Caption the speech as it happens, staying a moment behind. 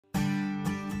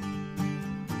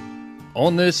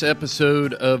On this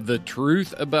episode of The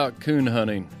Truth About Coon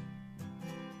Hunting,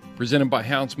 presented by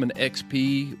Houndsman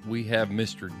XP, we have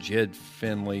Mr. Jed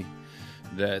Finley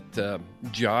that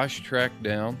Josh tracked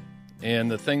down. And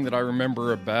the thing that I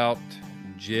remember about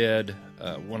Jed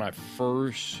when I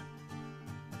first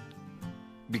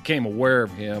became aware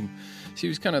of him, he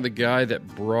was kind of the guy that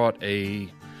brought a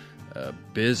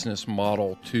business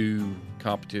model to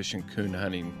competition coon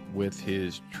hunting with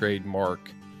his trademark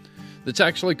that's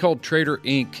actually called Trader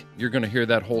Inc. You're going to hear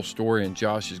that whole story, and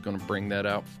Josh is going to bring that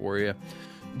out for you.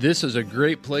 This is a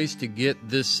great place to get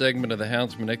this segment of the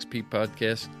Houndsman XP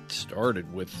podcast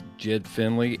started with Jed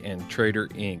Finley and Trader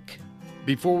Inc.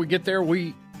 Before we get there,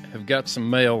 we have got some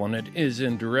mail, and it is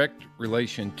in direct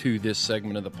relation to this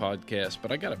segment of the podcast.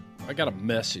 But I got a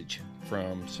message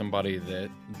from somebody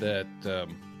that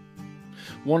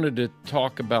wanted to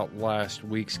talk about last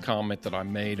week's comment that I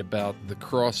made about the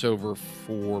crossover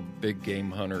for big game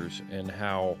hunters and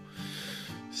how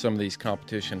some of these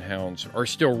competition hounds are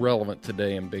still relevant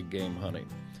today in big game hunting.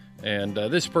 And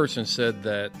this person said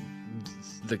that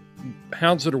the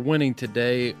hounds that are winning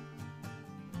today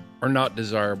are not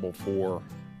desirable for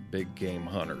big game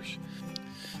hunters.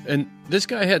 And this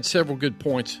guy had several good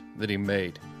points that he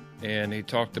made. And he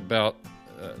talked about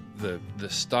the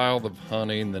style of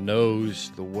hunting, the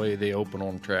nose, the way they open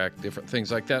on track, different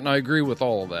things like that. And I agree with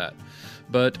all of that.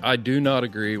 But I do not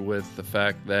agree with the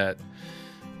fact that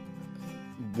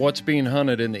what's being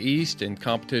hunted in the East in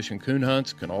competition coon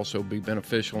hunts can also be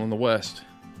beneficial in the West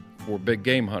for big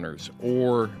game hunters,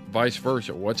 or vice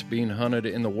versa. What's being hunted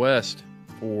in the West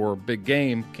for big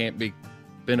game can't be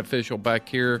beneficial back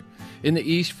here in the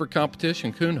East for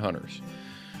competition coon hunters.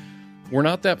 We're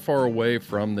not that far away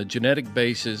from the genetic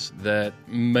bases that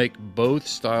make both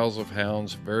styles of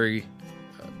hounds very,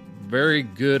 very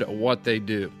good at what they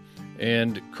do.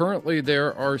 And currently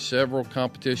there are several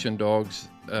competition dogs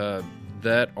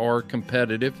that are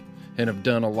competitive and have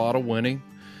done a lot of winning,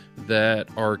 that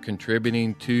are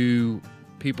contributing to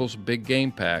people's big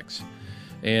game packs.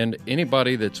 And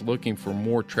anybody that's looking for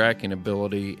more tracking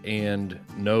ability and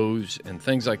nose and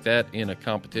things like that in a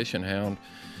competition hound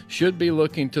should be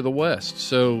looking to the West.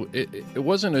 So it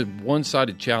wasn't a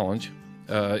one-sided challenge.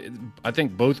 I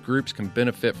think both groups can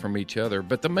benefit from each other.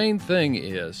 But the main thing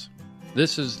is,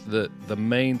 this is the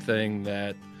main thing,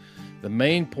 that the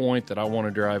main point that I want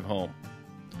to drive home.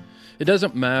 It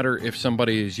doesn't matter if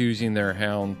somebody is using their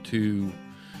hound to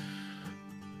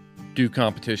do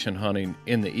competition hunting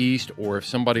in the East, or if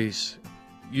somebody's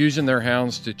using their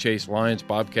hounds to chase lions,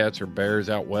 bobcats, or bears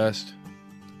out West.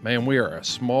 Man, we are a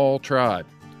small tribe.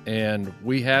 And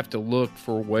we have to look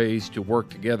for ways to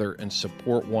work together and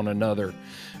support one another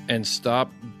and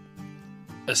stop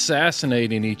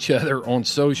assassinating each other on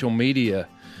social media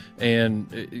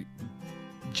and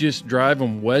just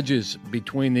driving wedges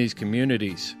between these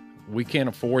communities. We can't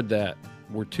afford that.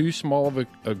 We're too small of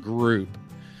a group.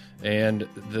 And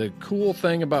the cool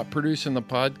thing about producing the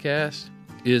podcast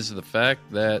is the fact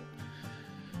that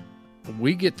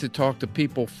we get to talk to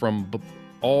people from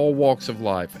all walks of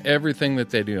life, everything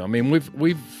that they do. I mean,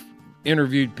 we've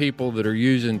interviewed people that are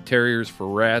using terriers for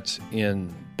rats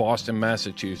in Boston,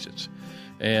 Massachusetts,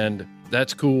 and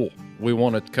that's cool. We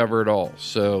want to cover it all.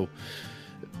 So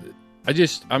I'm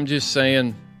just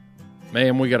saying,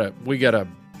 man, we got a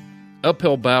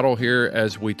uphill battle here,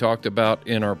 as we talked about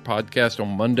in our podcast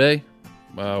on Monday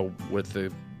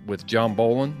with John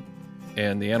Bolin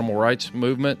and the animal rights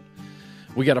movement.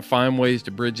 We got to find ways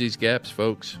to bridge these gaps,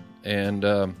 folks. And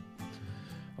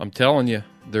I'm telling you,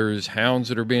 there's hounds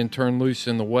that are being turned loose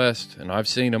in the West, and I've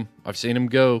seen them. I've seen them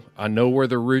go. I know where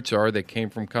their roots are. They came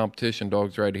from competition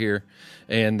dogs right here.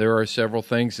 And there are several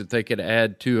things that they could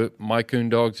add to my coon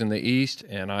dogs in the East,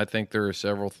 and I think there are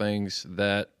several things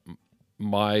that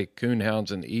my coon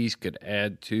hounds in the East could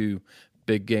add to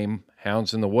big game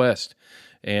hounds in the West.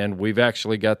 And we've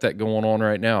actually got that going on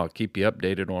right now. I'll keep you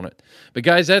updated on it. But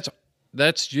guys,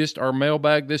 that's just our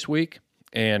mailbag this week.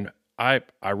 And I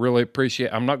really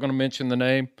appreciate, I'm not going to mention the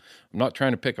name. I'm not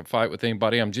trying to pick a fight with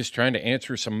anybody. I'm just trying to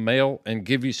answer some mail and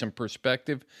give you some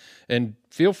perspective. And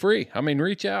feel free. I mean,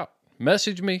 reach out.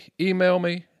 Message me. Email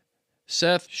me.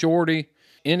 Seth, Shorty,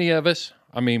 any of us.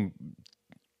 I mean,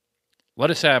 let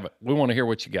us have it. We want to hear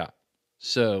what you got.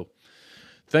 So,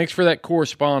 thanks for that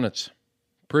correspondence.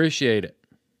 Appreciate it.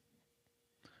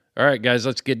 All right, guys,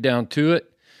 let's get down to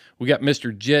it. We got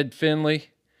Mr. Jed Finley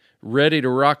ready to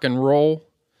rock and roll.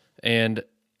 And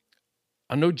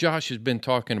I know Josh has been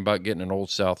talking about getting an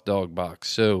Old South dog box,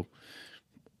 so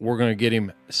we're going to get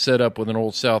him set up with an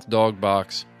Old South dog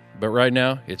box. But right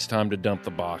now, it's time to dump the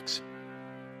box.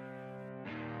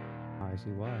 I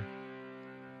see why.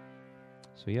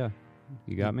 So yeah,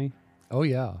 You got me? Oh,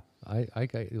 yeah. I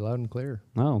got you loud and clear.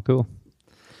 Oh, cool.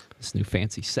 This new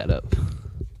fancy setup.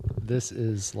 This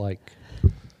is like...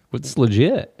 It's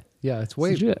legit. Yeah, it's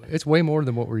legit. It's way more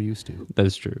than what we're used to. That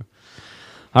is true.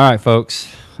 All right,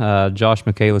 folks. Josh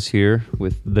Michaelis here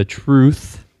with the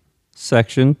truth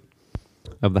section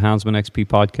of the Houndsman XP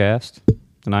Podcast.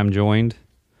 And I'm joined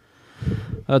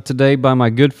today by my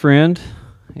good friend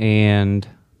and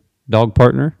dog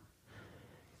partner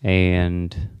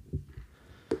and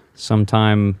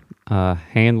sometime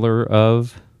handler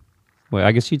of, well,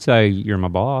 I guess you'd say you're my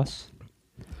boss.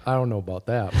 I don't know about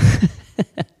that.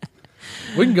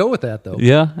 We can go with that, though.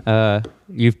 Yeah.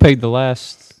 You've paid the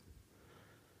last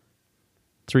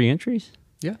 3 entries?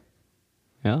 Yeah.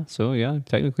 Yeah, so yeah,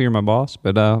 technically you're my boss.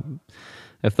 But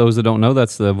if those that don't know,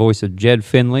 that's the voice of Jed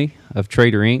Finley of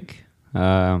Trader Inc.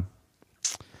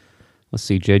 Let's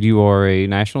see, Jed, you are a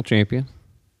national champion.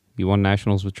 You won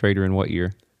nationals with Trader in what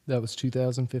year? That was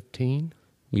 2015.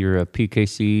 You're a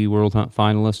PKC World Hunt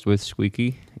finalist with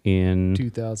Squeaky in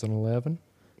 2011.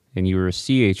 And you were a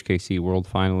CHKC World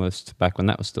finalist back when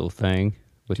that was still a thing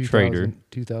with Trader.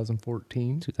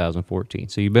 2014. 2014.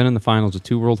 So you've been in the finals of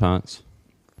 2 World Hunts.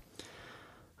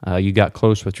 You got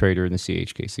close with Trader in the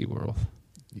CHKC World.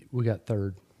 We got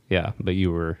third. Yeah, but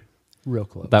you were... Real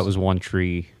close. That was one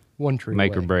tree. One tree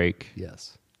Make away. or break.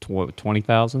 Yes.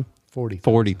 20,000?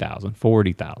 40,000.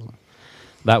 40,000.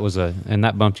 That was and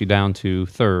that bumped you down to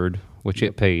third, which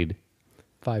it paid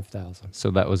 5,000. So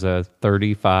that was a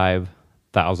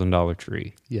 $35,000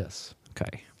 tree. Yes.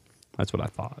 Okay. That's what I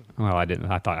thought. Well, I didn't.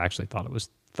 I actually thought it was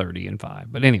 30 and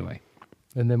 5. But anyway.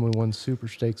 And then we won Super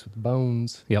Stakes with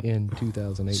Bones in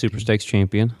 2018. Super Stakes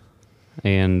Champion.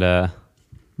 And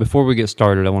before we get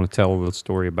started, I want to tell a little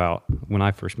story about when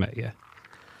I first met you.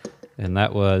 And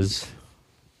that was,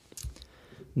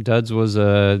 Duds was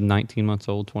 19 months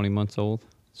old, 20 months old.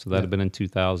 So that had been in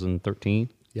 2013.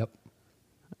 Yep.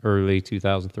 Early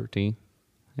 2013.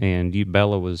 And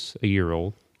Bella was a year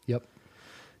old. Yep.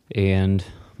 And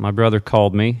my brother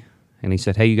called me, and he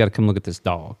said, hey, you got to come look at this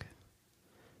dog.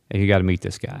 And you got to meet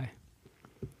this guy.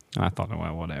 And I thought,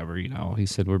 well, whatever, you know. He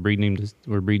said, we're breeding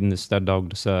this stud dog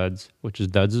to Suds, which is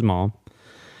Duds' mom.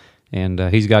 And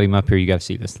he's got him up here. You got to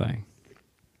see this thing.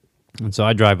 And so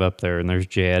I drive up there, and there's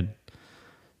Jed,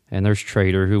 and there's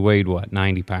Trader, who weighed,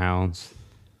 90 pounds.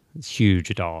 It's a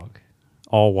huge dog.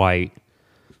 All white,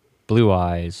 blue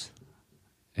eyes.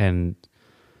 And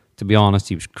to be honest,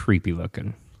 he was creepy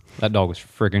looking. That dog was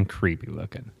friggin' creepy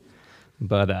looking.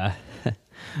 But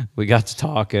we got to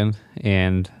talking,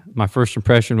 and my first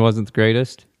impression wasn't the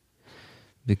greatest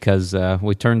because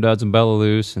we turned Duds and Bella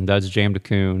loose, and Duds jammed a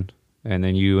coon, and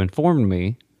then you informed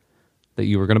me that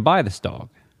you were going to buy this dog.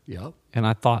 Yep. And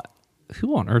I thought,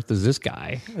 who on earth is this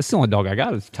guy? That's the only dog I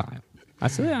got at the time. I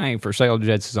said, I ain't for sale.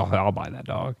 Jed says, I'll buy that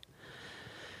dog.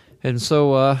 And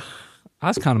so I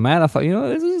was kind of mad. I thought,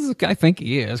 this is the guy I think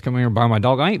he is. Come here and buy my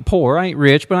dog. I ain't poor. I ain't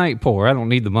rich, but I ain't poor. I don't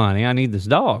need the money. I need this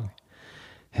dog.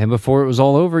 And before it was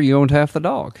all over, you owned half the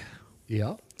dog.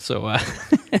 Yeah. So,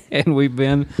 and we've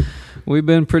been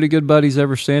pretty good buddies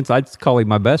ever since. I'd call him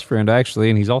my best friend, actually,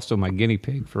 and he's also my guinea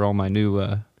pig for all my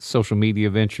new social media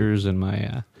ventures and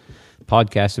my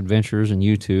podcast adventures and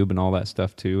YouTube and all that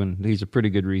stuff, too. And he's a pretty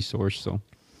good resource. So,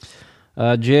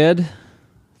 Jed,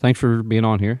 thanks for being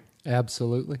on here.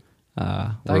 Absolutely.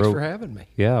 Thanks for having me.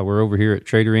 Yeah, we're over here at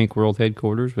Trader Inc. World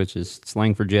Headquarters, which is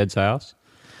slang for Jed's house.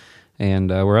 And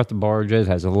we're at the bar. Jed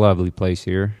has a lovely place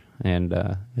here.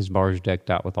 And his bar is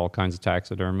decked out with all kinds of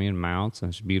taxidermy and mounts.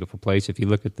 And it's a beautiful place. If you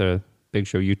look at the Big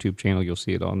Show YouTube channel, you'll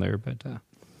see it on there. But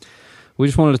we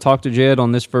just wanted to talk to Jed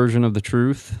on this version of The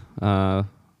Truth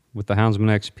with the Houndsman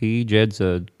XP. Jed's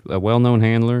a well-known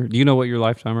handler. Do you know what your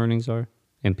lifetime earnings are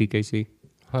in PKC?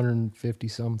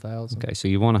 150-some thousand. Okay, so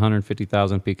you won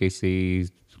 150,000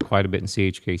 PKC, quite a bit in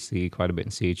CHKC, quite a bit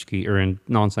in CHK, or in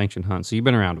non-sanctioned hunts. So you've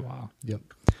been around a while. Yep.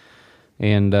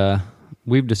 And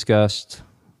we've discussed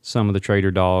some of the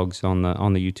Trader dogs on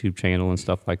the YouTube channel and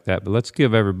stuff like that. But let's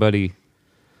give everybody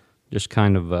just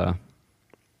kind of a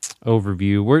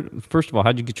overview. First of all,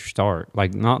 how'd you get your start?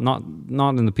 Like not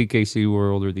in the PKC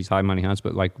world or these high money hunts,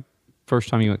 but like first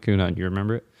time you went coon hunting. You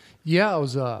remember it? Yeah, I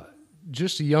was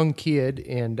just a young kid,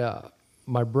 and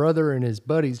my brother and his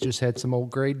buddies just had some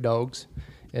old grade dogs,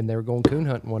 and they were going coon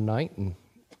hunting one night. And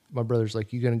my brother's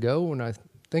like, "You gonna go?" And I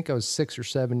think I was 6 or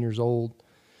 7 years old.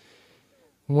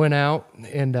 Went out,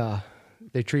 and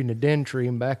they treated a den tree,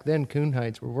 and back then coon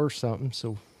hides were worth something,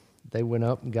 so they went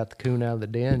up and got the coon out of the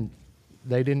den.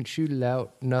 They didn't shoot it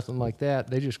out, nothing like that.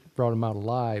 They just brought him out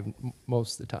alive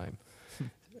most of the time.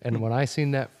 And when I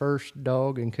seen that first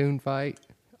dog and coon fight,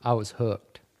 I was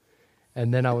hooked.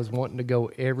 And then I was wanting to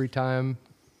go every time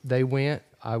they went,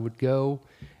 I would go.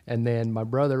 And then my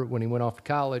brother, when he went off to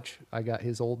college, I got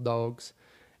his old dogs,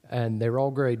 and they were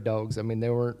all grade dogs. I mean,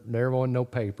 there weren't no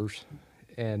papers.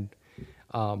 And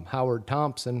Howard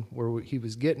Thompson, where he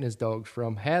was getting his dogs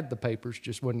from, had the papers,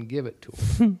 just wouldn't give it to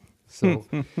him. So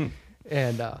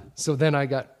then I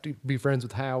got to be friends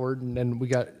with Howard, and then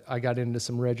I got into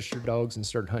some registered dogs and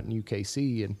started hunting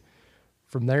UKC. And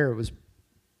from there, it was,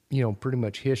 pretty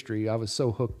much history. I was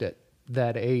so hooked at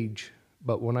that age,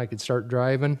 but when I could start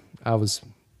driving,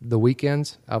 the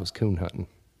weekends, I was coon hunting.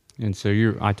 And so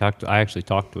I actually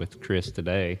talked with Chris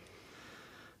today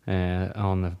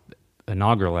on the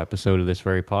inaugural episode of this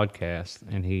very podcast,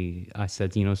 and I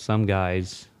said, some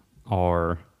guys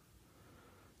are,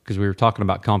 because we were talking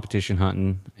about competition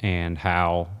hunting and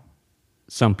how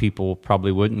some people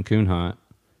probably wouldn't coon hunt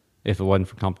if it wasn't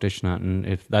for competition hunting,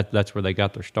 if that's where they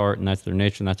got their start and that's their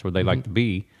niche and that's where they like to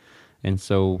be. And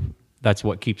so that's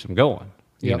what keeps them going,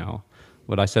 you know.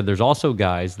 But I said there's also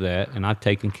guys that, and I've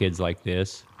taken kids like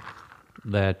this,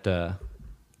 that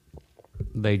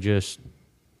they just,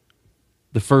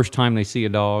 the first time they see a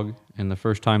dog and the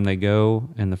first time they go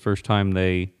and the first time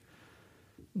they,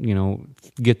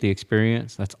 get the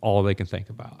experience, that's all they can think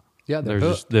about. Yeah, there's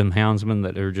just them houndsmen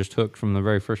that are just hooked from the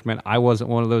very first minute. I wasn't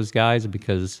one of those guys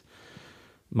because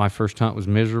my first hunt was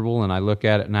miserable, and I look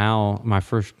at it now, my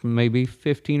first maybe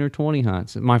 15 or 20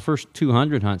 hunts, my first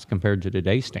 200 hunts compared to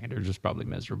today's standards is probably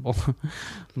miserable.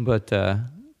 But, so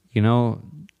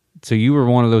you were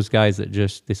one of those guys that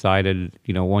just decided,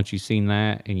 once you've seen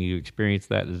that and you experienced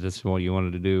that, this is what you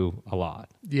wanted to do a lot.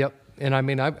 Yep. And I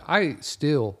mean, I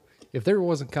still, if there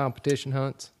wasn't competition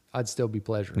hunts, I'd still be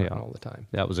pleasure hunting all the time.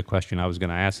 That was a question I was going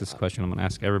to ask. This question I'm going to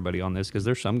ask everybody on this, because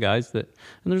there's some guys that,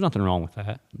 and there's nothing wrong with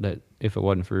that if it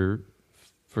wasn't for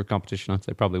competition hunts,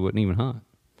 they probably wouldn't even hunt.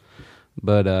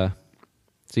 But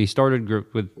so you started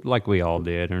with, like we all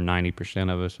did, or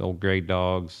 90% of us, old grade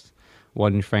dogs.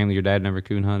 Wasn't your family, your dad never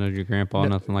coon hunted, your grandpa,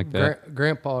 nothing like that?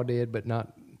 Grandpa did, but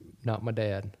not my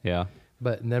dad. Yeah.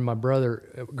 And then my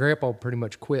Grandpa pretty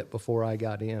much quit before I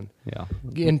got Yeah.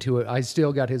 into it. I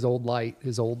still got his old light,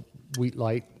 his old wheat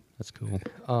light. That's cool.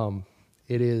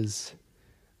 It is,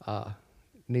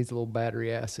 needs a little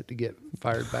battery acid to get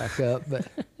fired back up, but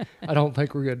I don't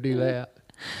think we're going to do that.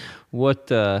 What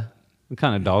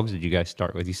kind of dogs did you guys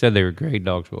start with? You said they were grade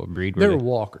dogs. What breed were they? They were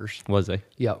walkers. Was they?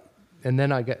 Yep. And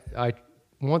then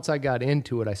once I got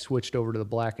into it, I switched over to the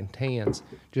black and tans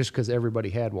just because everybody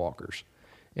had walkers.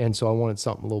 And so I wanted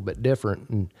something a little bit different.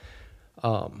 And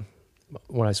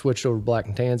when I switched over to black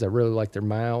and tans, I really liked their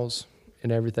mouths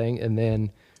and everything. And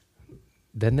then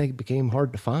they became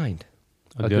hard to find.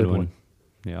 A good one.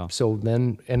 Yeah. So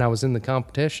then, and I was in the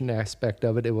competition aspect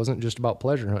of it. It wasn't just about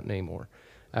pleasure hunting anymore.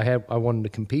 I wanted to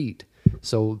compete.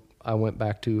 So I went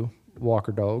back to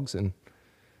walker dogs, and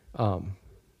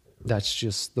that's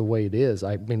just the way it is.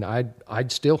 I mean,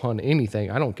 I'd still hunt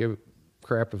anything. I don't give a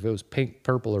crap if it was pink,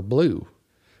 purple, or blue.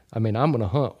 I mean, I'm going to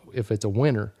hunt if it's a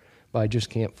winner, but I just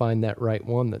can't find that right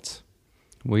one that's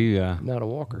not a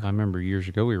walker. I remember years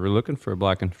ago we were looking for a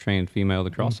black and tan female to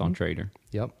cross on Trader.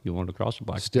 Yep. You wanted to cross a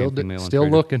black and tan female on Still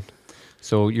Trader. looking.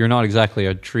 So you're not exactly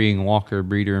a treeing walker,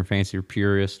 breeder, and fancier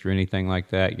purist or anything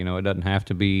like that. It doesn't have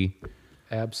to be.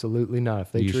 Absolutely not.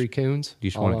 If they tree coons,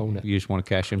 I'll own it. You just want to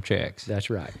cash them checks. That's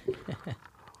right.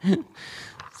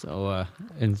 So,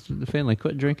 and Finley,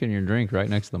 quit drinking your drink right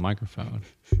next to the microphone.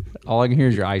 All I can hear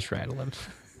is your ice rattling.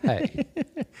 Hey.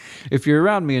 If you're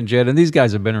around me and Jed, and these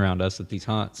guys have been around us at these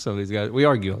hunts, so these guys, we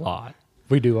argue a lot.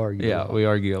 We do argue a lot. Yeah, we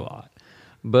argue a lot.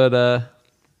 But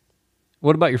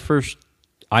what about your first,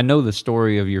 I know the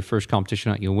story of your first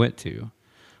competition hunt you went to,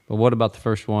 but what about the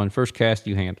first cast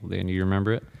you handled in? Do you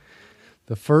remember it?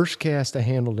 The first cast I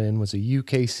handled in was a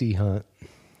UKC hunt,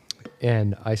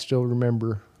 and I still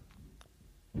remember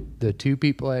the two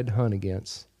people I had to hunt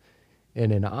against.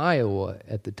 And in Iowa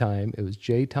at the time, it was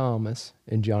Jay Thomas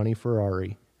and Johnny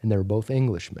Ferrari, and they were both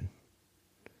Englishmen.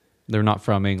 They're not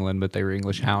from England, but they were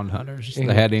English hound hunters.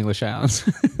 They had English hounds.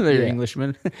 They're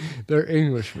Englishmen. They're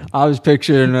Englishmen. I was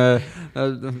picturing,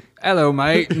 hello,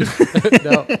 mate.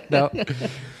 No.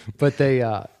 But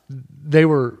they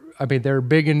were, I mean, they were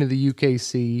big into the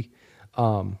UKC,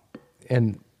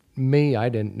 and me, I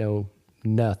didn't know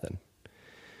nothing.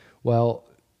 Well,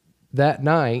 that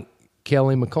night,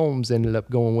 Kelly McCombs ended up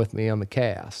going with me on the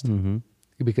cast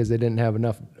because they didn't have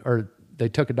enough, or they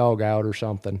took a dog out or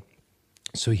something.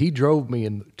 So he drove me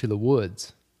into the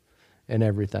woods and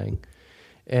everything.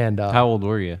 And how old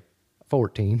were you?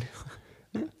 14.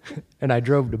 And I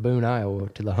drove to Boone, Iowa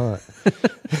to the hunt.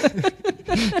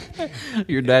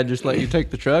 Your dad just let you take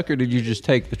the truck, or did you just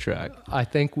take the truck? I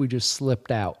think we just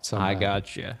slipped out somehow. I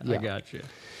got you. Yeah. I got you.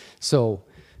 So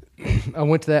I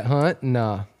went to that hunt, and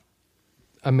I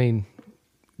mean,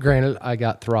 granted, I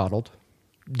got throttled.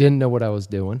 Didn't know what I was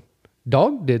doing.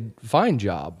 Dog did a fine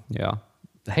job. Yeah.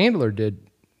 The handler did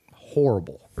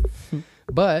horrible.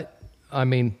 But, I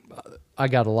mean, I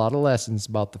got a lot of lessons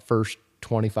about the first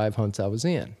 25 hunts I was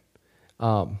in.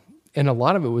 And a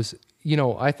lot of it was, you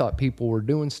know, I thought people were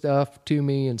doing stuff to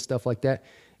me and stuff like that.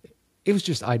 It was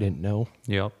just I didn't know.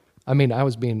 Yep. I mean, I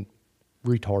was being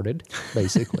retarded,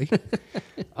 basically.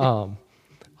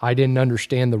 I didn't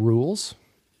understand the rules.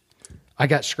 I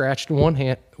got scratched in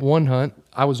one hunt.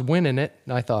 I was winning it,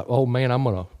 and I thought, oh, man,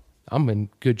 I'm in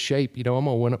good shape. You know, I'm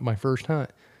going to win up my first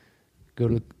hunt. Go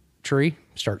to the tree,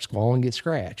 start squalling, get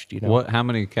scratched, you know. How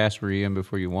many casts were you in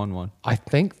before you won one? I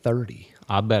think 30.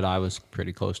 I bet I was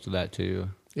pretty close to that, too.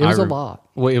 It was a lot.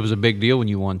 Well, it was a big deal when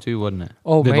you won, too, wasn't it?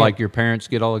 Oh, Did, man. like, your parents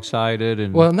get all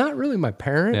excited? Well, not really my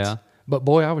parents, Yeah. but,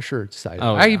 boy, I was sure excited.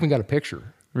 Oh, I yeah. even got a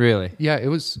picture. Really? Yeah, it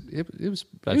was a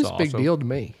big awesome. deal to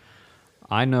me.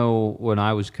 I know when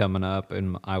I was coming up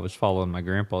and I was following my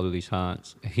grandpa to these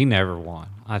hunts, he never won.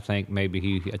 I think maybe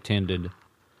he attended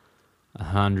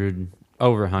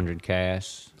over 100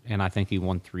 casts, and I think he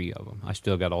won 3 of them. I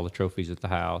still got all the trophies at the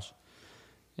house,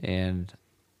 and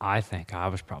I think I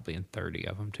was probably in 30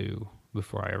 of them too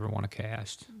before I ever won a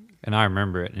cast. And I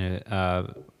remember it.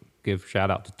 And give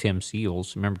shout out to Tim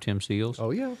Seals. Remember Tim Seals?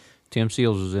 Oh, yeah. Tim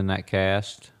Seals was in that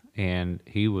cast, and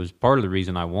he was part of the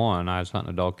reason I won. I was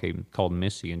hunting a dog called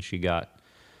Missy, and she got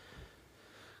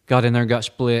in there, got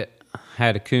split,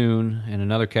 had a coon, and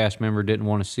another cast member didn't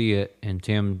want to see it, and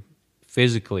Tim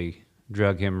physically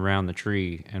drug him around the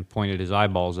tree and pointed his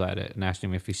eyeballs at it and asked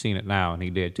him if he's seen it now, and he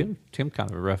did. Tim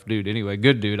kind of a rough dude anyway.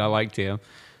 Good dude. I liked him.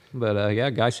 But, yeah,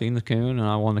 guy seen the coon, and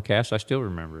I won the cast. I still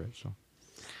remember it.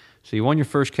 So you won your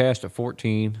first cast at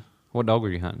 14. What dog were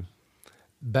you hunting?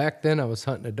 Back then, I was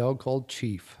hunting a dog called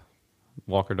Chief.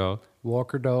 Walker dog?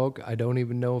 Walker dog. I don't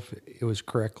even know if it was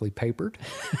correctly papered.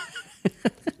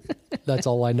 That's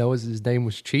all I know is his name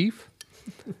was Chief.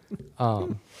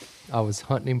 I was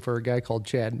hunting him for a guy called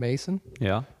Chad Mason.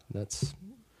 Yeah.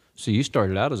 So you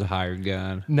started out as a hired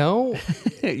gun. No.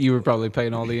 You were probably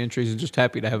paying all the entries and just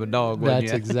happy to have a dog, wasn't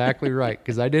That's you? exactly right.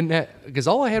 Because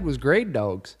all I had was grade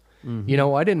dogs. Mm-hmm. You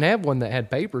know, I didn't have one that had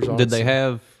papers on it. Did they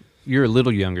have... You're a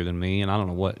little younger than me, and I don't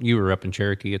know what... You were up in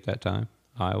Cherokee at that time,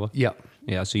 Iowa? Yeah.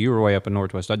 Yeah, so you were way up in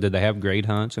Northwest. Did they have grade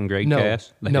hunts and grade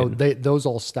casts? Those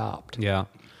all stopped. Yeah.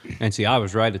 And see, I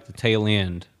was right at the tail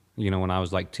end. You know, when I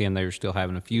was like 10, they were still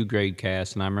having a few grade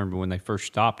casts, and I remember when they first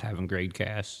stopped having grade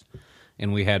casts,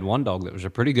 and we had one dog that was a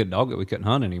pretty good dog that we couldn't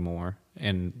hunt anymore,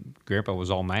 and Grandpa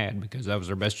was all mad because that was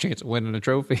our best chance of winning a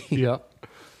trophy. Yeah.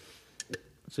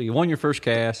 So you won your first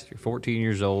cast, you're 14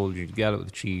 years old, you got it with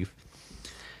the Chief.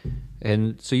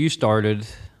 And so you started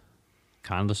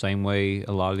kind of the same way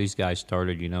a lot of these guys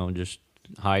started, you know, just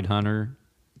hide hunter,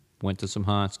 went to some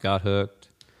hunts, got hooked.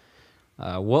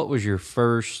 What was your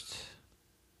first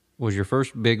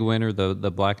big winner,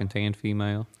 the black and tan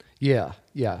female? Yeah.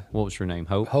 What was her name?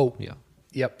 Hope? Hope. Yeah.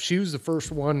 Yep. She was the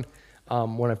first one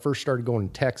when I first started going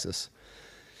to Texas.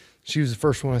 She was the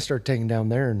first one I started taking down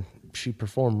there, and she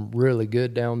performed really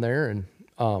good down there.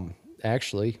 And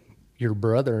actually, your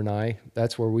brother and I,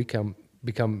 that's where we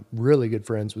become really good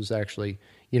friends, was actually,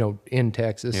 you know, in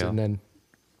Texas. Yeah. And then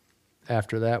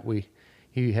after that,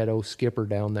 he had old Skipper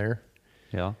down there.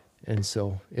 Yeah. And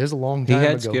so it was a long time ago. He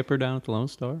had ago. Skipper down at the Lone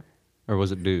Star? Or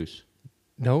was it Deuce?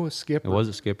 No, it was Skipper. It was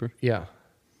a Skipper? Yeah.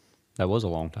 That was a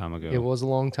long time ago. It was a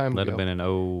long time ago. That'd have been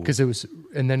an Because it was,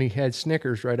 and then he had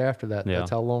Snickers right after that. Yeah. That's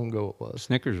how long ago it was.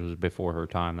 Snickers was before her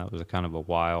time. That was a kind of a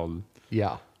wild...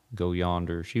 Yeah. Go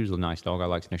yonder. She was a nice dog. I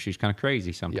like Snickers. She's kind of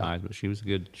crazy sometimes, but she was a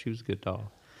good dog.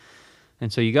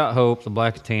 And so you got Hope, the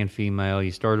black and tan female.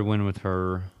 You started winning with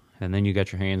her, and then you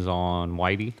got your hands on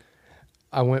Whitey.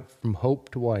 I went from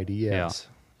Hope to Whitey, yes. Yeah.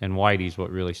 And Whitey's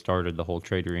what really started the whole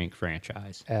Trader Inc.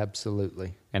 franchise.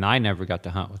 Absolutely. And I never got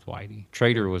to hunt with Whitey.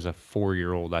 Trader was a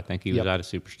 4-year-old. I think he was Yep. out of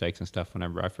Super Stakes and stuff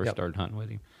whenever I first Yep. started hunting with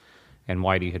him. And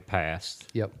Whitey had passed.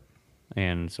 Yep.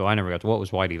 And so I never got to... What was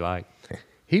Whitey like?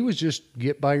 He was just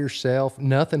get by yourself,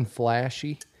 nothing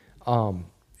flashy.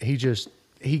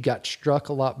 He got struck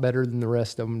a lot better than the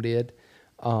rest of them did.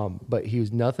 But he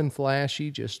was nothing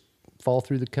flashy, just fall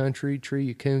through the country, tree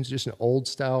your coons, just an old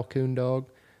style coon dog.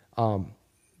 A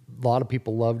lot of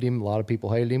people loved him. A lot of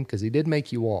people hated him because he did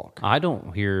make you walk. I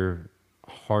don't hear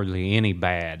hardly any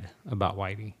bad about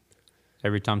Whitey.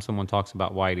 Every time someone talks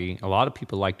about Whitey, a lot of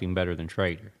people liked him better than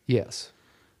Trader. Yes.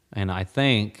 And I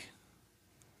think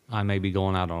I may be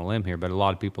going out on a limb here, but a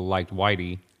lot of people liked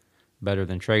Whitey better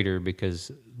than Trader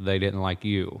because they didn't like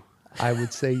you. I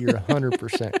would say you're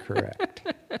 100% correct.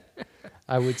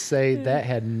 I would say that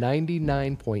had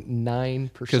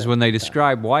 99.9%. Because when they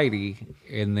describe Whitey,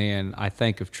 and then I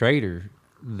think of Trader,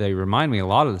 they remind me a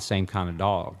lot of the same kind of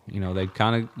dog. You know,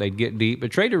 they'd get deep,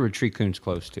 but Trader would treat coons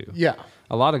close too. Yeah.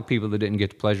 A lot of people that didn't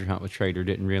get to pleasure hunt with Trader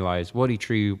didn't realize what he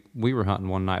treated. We were hunting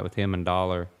one night with him and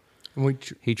Dollar.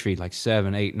 He treated like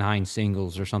 7, 8, 9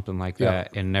 singles or something like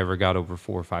that, and never got over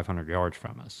 400 or 500 yards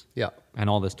from us. Yeah. And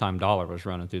all this time, Dollar was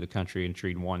running through the country and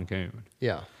treating one coon.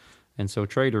 Yeah. And so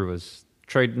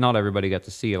not everybody got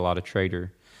to see a lot of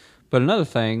Trader. But another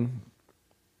thing,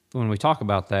 when we talk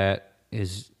about that,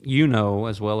 is you know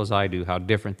as well as I do how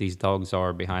different these dogs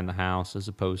are behind the house as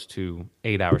opposed to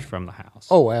 8 hours from the house.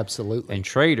 Oh, absolutely. And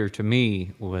Trader, to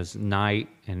me, was night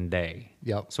and day.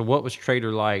 Yep. So what was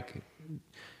Trader like?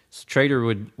 So Trader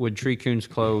would treat coons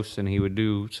close, and he would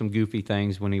do some goofy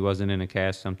things when he wasn't in a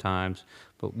cast sometimes.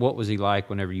 But what was he like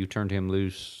whenever you turned him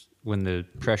loose when the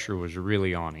pressure was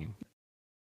really on him?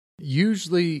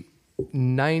 Usually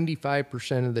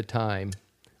 95% of the time,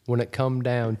 when it come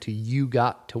down to you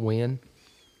got to win,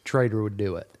 Trader would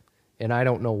do it. And I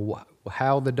don't know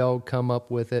how the dog come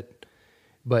up with it,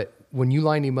 but when you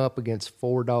line him up against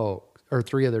 4 dogs or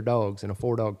 3 other dogs in a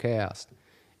 4-dog cast,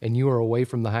 and you are away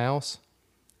from the house,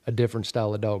 a different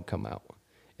style of dog come out.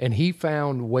 And he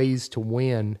found ways to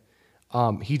win.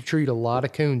 He treated a lot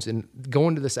of coons, and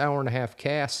going to this hour-and-a-half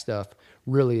cast stuff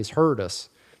really has hurt us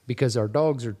because our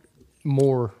dogs are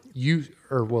more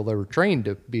they were trained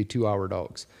to be 2-hour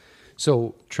dogs.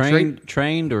 So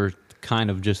trained or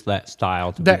kind of just that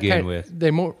style to begin with.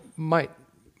 They might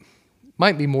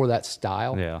be more that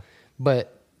style. Yeah.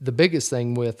 But the biggest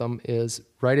thing with them is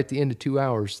right at the end of 2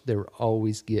 hours, they were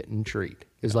always getting treat.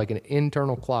 It's like an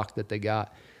internal clock that they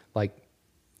got, like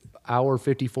hour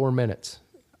 54 minutes.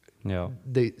 Yeah.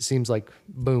 It seems like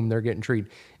boom, they're getting treat.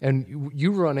 And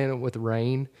you run in it with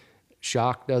rain.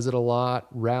 Shock does it a lot.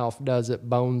 Ralph does it.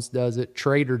 Bones does it.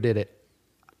 Trader did it.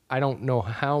 I don't know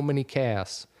how many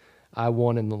casts I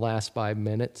won in the last 5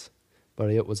 minutes, but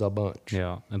it was a bunch.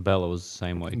 Yeah, and Bella was the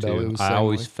same way too. I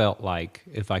always felt like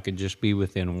if I could just be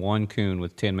within one coon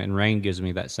with 10 minutes, and Rain gives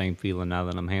me that same feeling now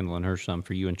that I'm handling her some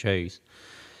for you and Chase.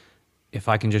 If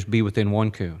I can just be within one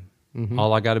coon,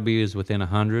 all I got to be is within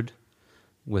 100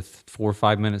 with 4 or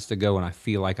 5 minutes to go, and I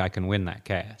feel like I can win that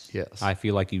cast. Yes. I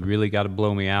feel like you really got to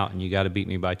blow me out, and you got to beat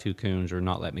me by 2 coons or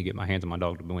not let me get my hands on my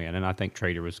dog to win. And I think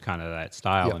Trader was kind of that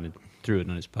style, and it threw it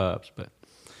in his pups. But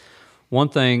one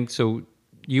thing, so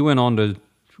you went on to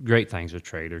great things with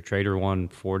Trader. Trader won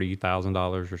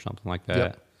 $40,000 or something like that.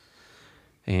 Yep.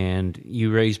 And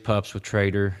you raised pups with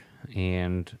Trader,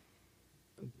 and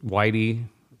Whitey,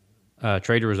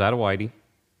 Trader was out of Whitey.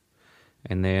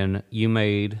 And then you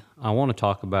I want to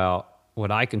talk about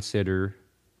what I consider,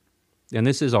 and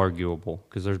this is arguable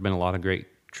because there's been a lot of great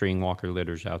treeing walker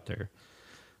litters out there,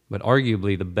 but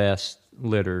arguably the best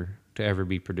litter to ever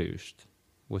be produced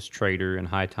was Trader and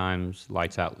High Times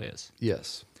Lights Out Liz.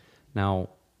 Yes. Now,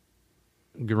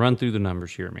 run through the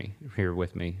numbers here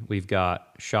with me. We've got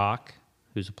Shock,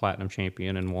 who's a platinum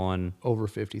champion and won over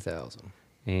 50,000.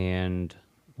 And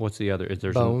what's the other?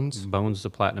 Bones. Bones is a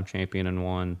platinum champion and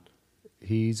won.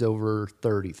 He's over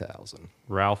 30,000.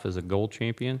 Ralph is a gold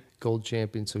champion. Gold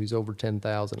champion, so he's over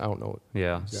 10,000. I don't know.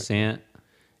 Yeah. Exactly. Scent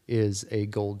is a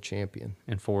gold champion.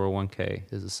 And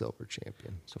 401k is a silver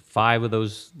champion. So 5 of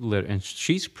those, and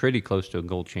she's pretty close to a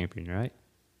gold champion, right?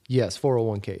 Yes,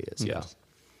 401k is. Yeah. Yes.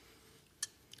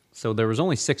 So there was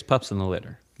only 6 pups in the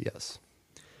litter. Yes.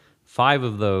 5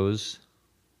 of those,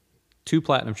 2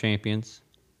 platinum champions,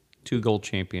 2 gold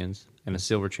champions, and a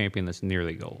silver champion that's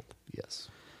nearly gold. Yes.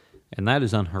 And that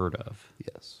is unheard of.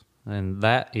 Yes. And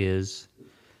that is,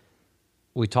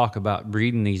 we talk about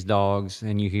breeding these dogs,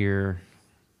 and you hear,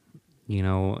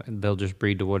 they'll just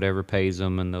breed to whatever pays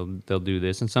them, and they'll do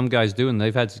this. And some guys do, and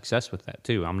they've had success with that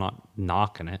too. I'm not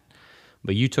knocking it.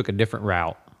 But you took a different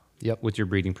route with your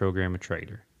breeding program at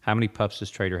Trader. How many pups does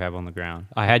Trader have on the ground?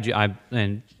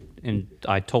 And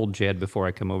I told Jed before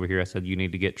I come over here, I said, you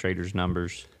need to get Trader's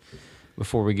numbers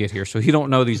before we get here. So he don't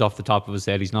know these off the top of his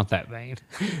head. He's not that vain.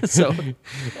 So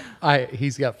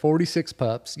he's got 46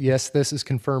 pups. Yes, this is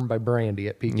confirmed by Brandy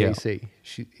at PKC.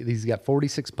 Yeah. He's got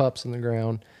 46 pups on the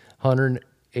ground,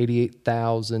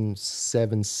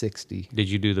 188,760. Did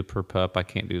you do the per pup? I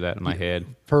can't do that in my head.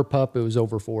 Per pup, it was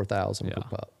over 4,000 per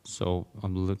pup. So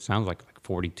it sounds like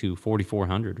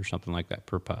 4,400 or something like that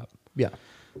per pup. Yeah.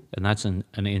 And that's an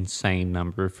insane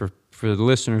number. For the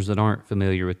listeners that aren't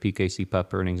familiar with PKC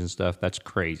pup earnings and stuff, that's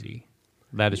crazy.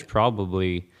 That is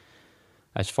probably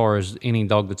as far as any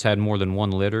dog that's had more than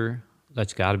one litter,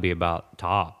 that's got to be about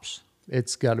tops.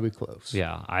 It's got to be close.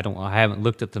 Yeah, I haven't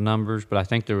looked at the numbers, but I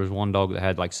think there was one dog that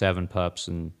had like 7 pups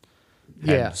and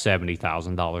had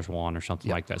 $70,000 won or something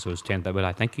like that. So it was 10th, but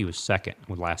I think he was second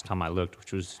last time I looked,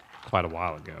 which was quite a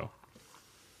while ago.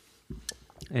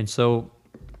 And so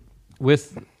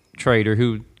with Trader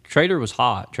was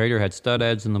hot. Trader had stud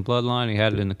ads in the bloodline. He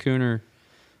had it in the Cooner.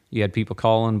 You had people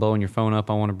calling, blowing your phone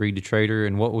up, I want to breed to Trader.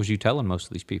 And what was you telling most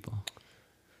of these people?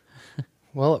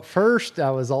 Well, at first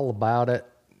I was all about it.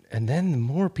 And then the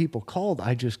more people called,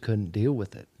 I just couldn't deal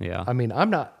with it. Yeah. I mean, I'm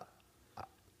not,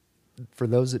 for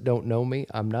those that don't know me,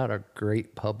 I'm not a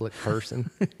great public person.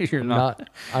 You're not.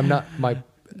 I'm not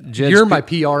you're my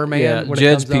PR man. Yeah, when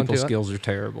Jed's it comes people down to skills are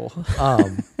terrible.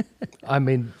 I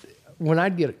mean, when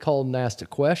I'd get called and asked a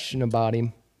question about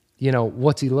him,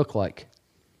 what's he look like?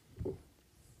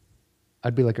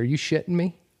 I'd be like, are you shitting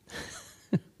me?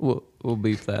 We'll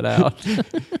beef that out.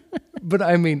 But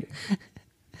I mean,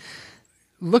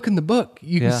 look in the book.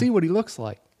 You can see what he looks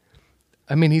like.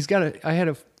 I mean, I had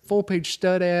a full page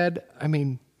stud ad. I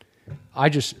mean, I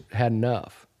just had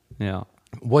enough. Yeah.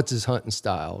 What's his hunting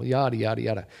style? Yada, yada,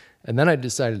 yada. And then I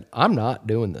decided I'm not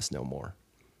doing this no more.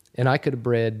 And I could have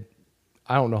bred,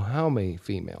 I don't know how many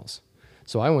females.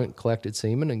 So I went and collected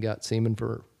semen and got semen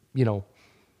for,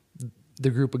 the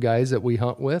group of guys that we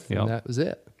hunt with. And that was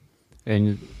it.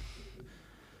 And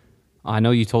I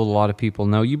know you told a lot of people,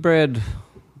 no, you bred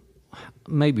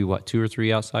maybe 2 or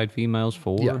 3 outside females,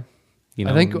 4. Yeah.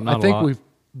 I think we've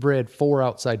bred 4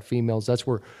 outside females. That's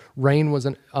where Rain was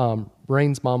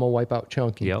Rain's mama, Wipeout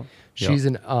Chunky. Yep. She's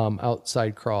an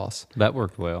outside cross. That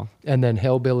worked well. And then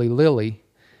Hellbilly Lily,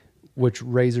 which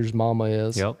Razor's mama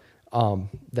is. Yep.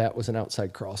 That was an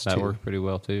outside cross that too. Worked pretty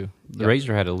well too. The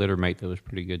Razor had a litter mate that was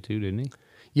pretty good too, didn't he?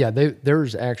 Yeah,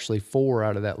 there's actually 4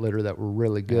 out of that litter that were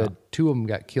really good. Yeah. 2 of them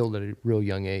got killed at a real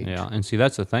young age. Yeah, and see,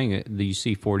 that's the thing. You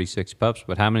see 46 pups,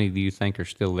 but how many do you think are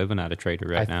still living out of Trader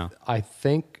right now? I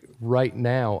think right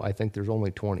now, there's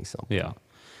only 20-something. Yeah,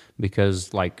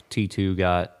 because like T2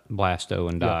 got blasto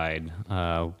and died.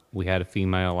 We had a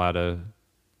female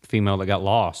that got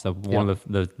lost. One of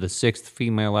the 6th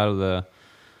female out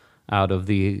of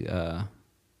the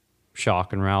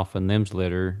Shock and Ralph and them's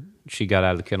litter. She got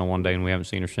out of the kennel one day and we haven't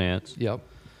seen her since. Yep.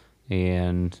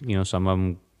 And some of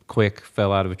them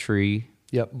fell out of a tree.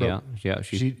 Yep. Yeah.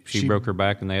 She broke her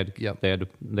back and they had to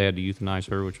euthanize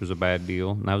her, which was a bad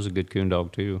deal. And that was a good coon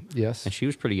dog too. Yes. And she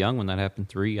was pretty young when that happened,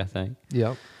 3, I think.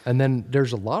 Yep. And then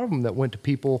there's a lot of them that went to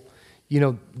people.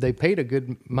 They paid a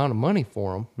good amount of money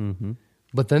for them,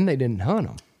 but then they didn't hunt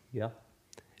them. Yeah.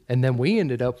 And then we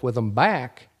ended up with them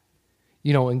back,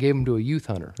 and gave them to a youth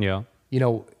hunter. Yeah.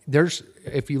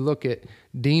 If you look at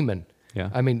Demon,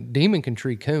 I mean, Demon can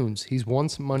tree coons. He's won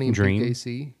some money in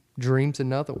PKC. Dream's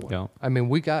another one. Yeah. I mean,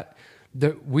 we got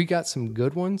some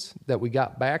good ones that we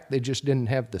got back. They just didn't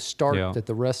have the start that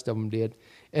the rest of them did.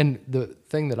 And the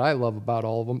thing that I love about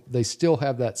all of them, they still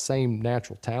have that same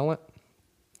natural talent,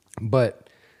 but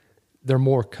they're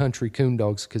more country coon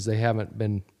dogs because they haven't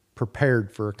been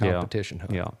prepared for a competition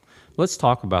hunt. Yeah. Let's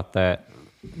talk about that.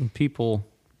 People,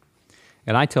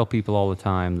 and I tell people all the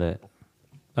time that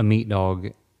a meat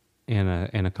dog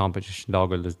and a competition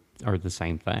dog are the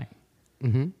same thing.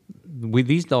 Mm-hmm.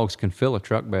 These dogs can fill a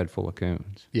truck bed full of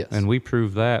coons. Yes. And we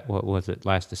proved that,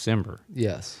 last December?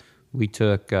 Yes. We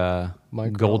took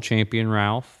gold champion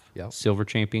Ralph, silver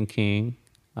champion King,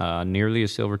 nearly a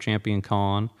silver champion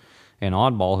Con, and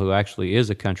Oddball, who actually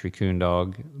is a country coon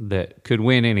dog that could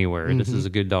win anywhere. Mm-hmm. This is a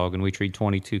good dog, and we treat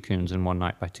 22 coons in one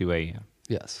night by 2 a.m.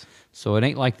 Yes. So it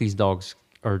ain't like these dogs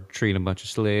are treating a bunch of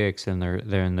slicks and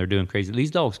they're doing crazy.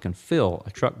 These dogs can fill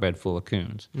a truck bed full of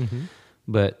coons. Mm-hmm.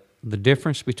 But the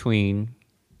difference between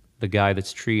the guy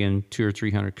that's treeing 200 or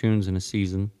 300 coons in a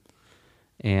season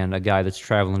and a guy that's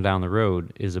traveling down the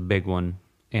road is a big one,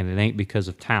 and it ain't because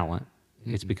of talent.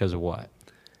 Mm-hmm. It's because of what?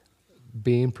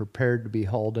 Being prepared to be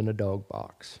hauled in a dog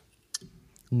box.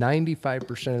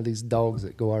 95% of these dogs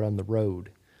that go out on the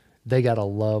road, they got to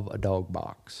love a dog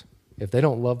box. If they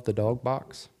don't love the dog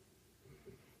box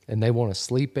and they want to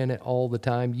sleep in it all the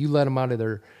time, you let them out of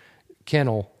their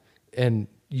kennel and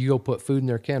you go put food in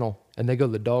their kennel and they go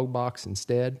to the dog box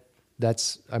instead.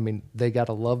 They got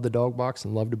to love the dog box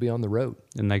and love to be on the road.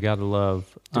 And they got to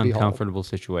love uncomfortable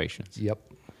situations. Yep.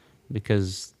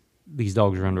 Because these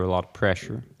dogs are under a lot of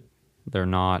pressure. They're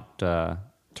not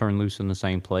turned loose in the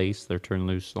same place. They're turned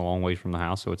loose a long ways from the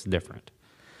house, so it's different.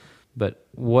 But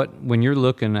when you're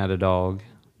looking at a dog,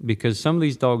 because some of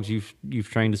these dogs you've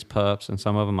trained as pups, and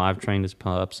some of them I've trained as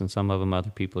pups, and some of them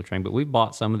other people have trained. But we've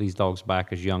bought some of these dogs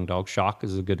back as young dogs. Shock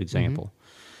is a good example.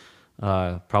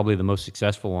 Probably the most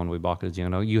successful one we bought because,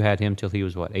 you had him till he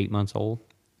was, 8 months old?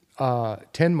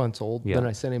 10 months old. Yeah. Then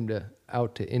I sent him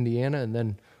out to Indiana and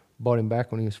then bought him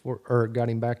back when he was got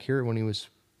him back here when he was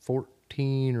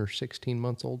 14 or 16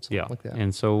 months old, something like that.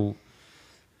 And so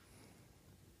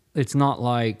it's not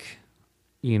like,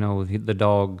 the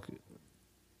dog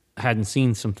hadn't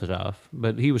seen some stuff,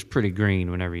 but he was pretty green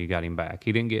whenever you got him back.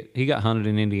 He got hunted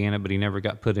in Indiana, but he never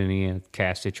got put in any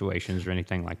cast situations or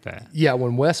anything like that. Yeah,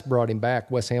 when Wes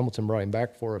Hamilton brought him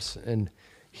back for us, and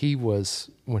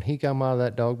when he came out of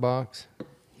that dog box,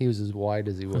 he was as wide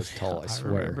as he was tall, I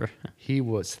swear. Remember. He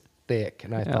was thick,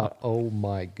 and I thought, oh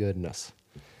my goodness.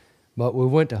 But we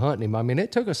went to hunting him. I mean,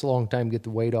 it took us a long time to get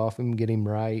the weight off him, get him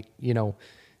right,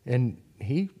 and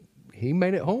he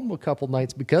made it home a couple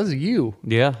nights because of you.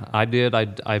 Yeah, I did.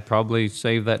 I probably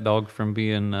saved that dog from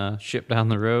being shipped down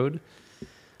the road.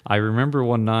 I remember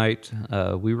one night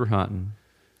we were hunting.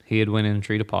 He had went in and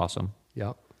treated a possum.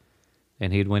 Yep.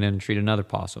 And he had went in and treated another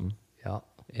possum. Yep.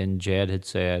 And Jed had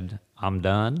said, I'm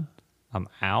done. I'm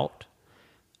out.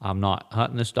 I'm not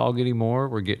hunting this dog anymore.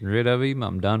 We're getting rid of him.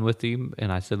 I'm done with him.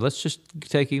 And I said, let's just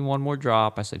take him one more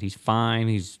drop. I said, he's fine.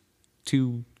 He's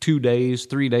 3 days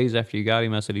after you got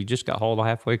him. I said, he just got hauled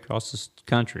halfway across this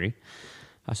country.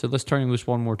 I said, let's turn him loose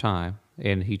one more time.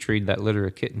 And he treated that litter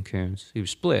of kitten coons. He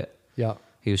was split. Yeah.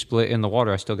 He was split in the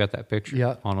water. I still got that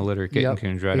picture on a litter of kitten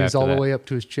coons right after that. He was all the way up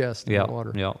to his chest in the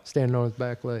water, standing on his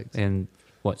back legs. And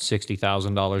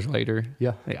 $60,000 later?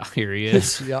 Yeah. Yeah, here he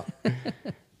is. Yeah.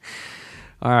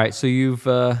 All right, so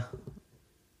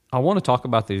I want to talk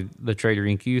about the Trader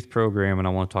Inc. Youth program, and I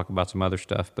want to talk about some other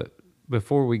stuff. But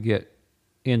before we get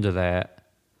into that,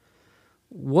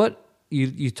 what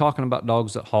you're talking about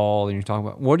dogs that haul, and you're talking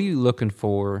about what are you looking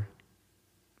for?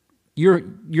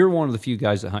 You're one of the few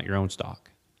guys that hunt your own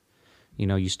stock.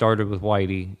 You started with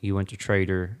Whitey, you went to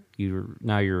Trader,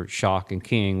 now you're Shock and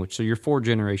King, so you're 4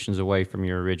 generations away from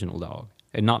your original dog.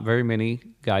 And not very many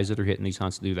guys that are hitting these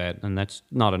hunts do that. And that's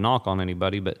not a knock on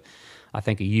anybody, but I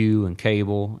think of you and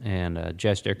Cable and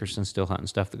Jess Dickerson still hunting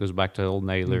stuff that goes back to Old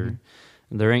Naylor.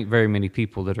 Mm-hmm. There ain't very many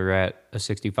people that are at a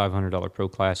 $6,500 Pro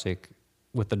Classic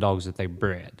with the dogs that they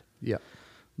bred. Yeah.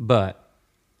 But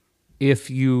if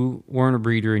you weren't a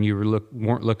breeder and you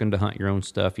weren't looking to hunt your own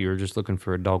stuff, you were just looking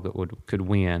for a dog that could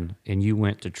win, and you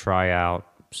went to try out,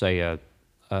 say, a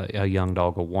young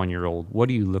dog, a 1-year-old, what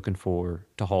are you looking for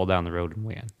to haul down the road and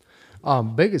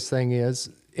win? Biggest thing is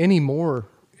anymore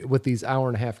with these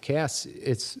hour-and-a-half casts,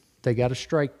 they got to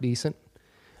strike decent.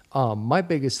 My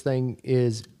biggest thing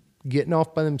is getting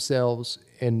off by themselves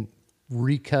and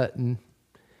recutting.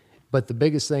 But the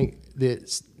biggest thing,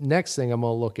 the next thing I'm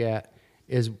going to look at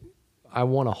is I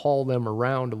want to haul them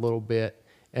around a little bit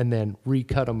and then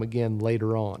recut them again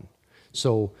later on.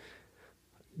 So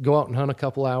go out and hunt a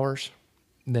couple hours,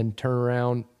 then turn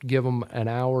around, give them an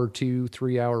hour, 2,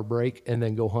 3 hour break, and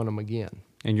then go hunt them again.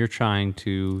 And you're trying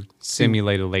to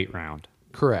simulate a late round.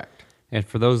 Correct. And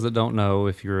for those that don't know,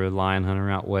 if you're a lion hunter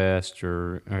out west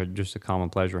or just a common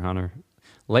pleasure hunter,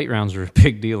 late rounds are a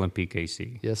big deal in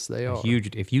PKC. Yes, they are.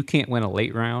 Huge. If you can't win a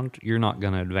late round, you're not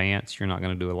going to advance. You're not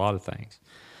going to do a lot of things.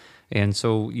 And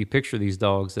so you picture these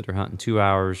dogs that are hunting 2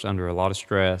 hours under a lot of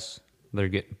stress. They're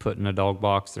getting put in a dog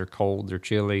box. They're cold. They're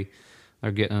chilly.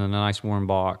 They're getting in a nice warm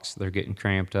box. They're getting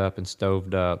cramped up and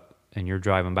stoved up. And you're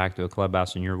driving back to a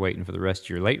clubhouse and you're waiting for the rest of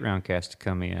your late round cast to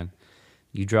come in.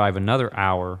 You drive another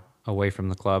hour away from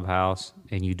the clubhouse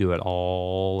and you do it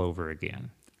all over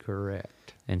again.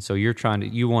 Correct. And so you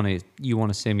want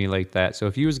to simulate that. So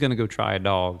if you was going to go try a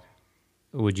dog,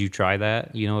 would you try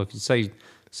that? If you say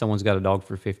someone's got a dog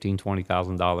for $15,000,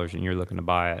 $20,000 and you're looking to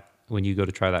buy it, when you go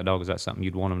to try that dog, is that something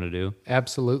you'd want them to do?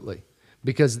 Absolutely.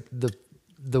 Because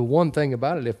the one thing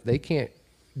about it, if they can't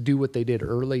do what they did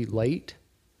early, late,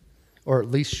 or at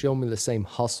least show me the same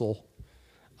hustle,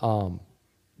 and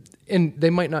they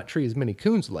might not treat as many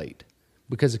coons late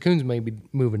because the coons may be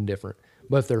moving different.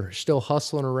 But if they're still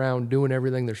hustling around, doing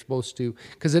everything they're supposed to,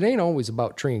 because it ain't always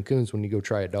about treeing coons when you go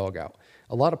try a dog out.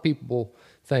 A lot of people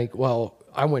think, well,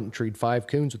 I went and treed 5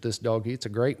 coons with this dog. It's a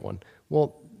great one.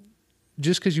 Well,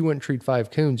 just because you went and treed 5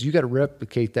 coons, you got to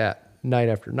replicate that night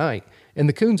after night. And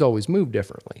the coons always move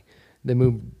differently. They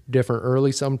move different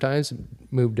early sometimes,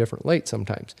 move different late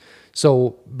sometimes.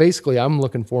 So basically, I'm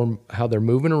looking for how they're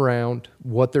moving around,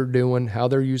 what they're doing, how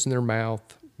they're using their mouth,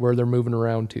 where they're moving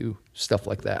around to, stuff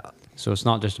like that. So it's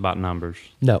not just about numbers.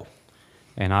 No.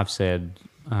 And I've said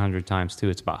 100 times, too,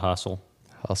 it's about hustle.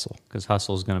 Hustle. Because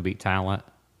hustle is going to beat talent.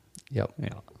 Yep. Yeah.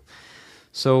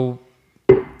 So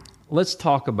let's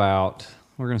talk about,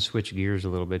 we're going to switch gears a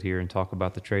little bit here and talk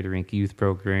about the Trader Inc. Youth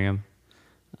Program.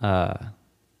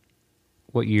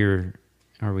 What year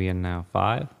are we in now?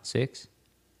 5, 6?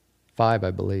 5,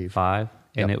 I believe. 5,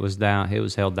 and Yep. it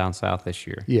was held down south this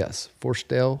year. Yes,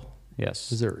 Forstdale,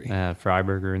 Yes, Missouri.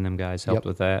 Freiberger and them guys helped Yep.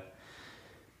 with that.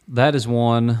 That is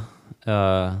one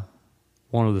of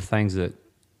the things that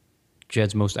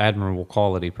Jed's most admirable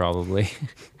quality probably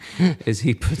is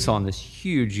he puts on this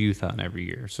huge youth hunt every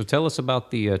year. So tell us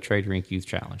about the Trade Rink Youth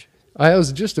Challenge. It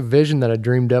was just a vision that I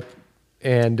dreamed up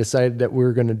and decided that we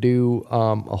were going to do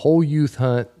a whole youth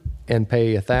hunt and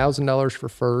pay $1,000 for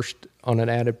first on an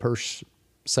added purse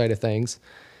side of things,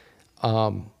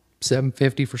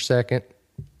 $750 for second,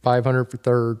 $500 for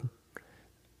third,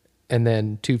 and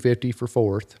then $250 for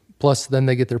fourth. Plus, then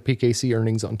they get their PKC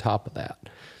earnings on top of that.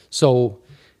 So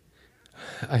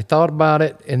I thought about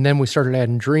it, and then we started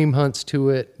adding dream hunts to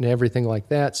it and everything like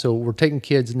that. So we're taking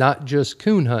kids not just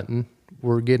coon hunting,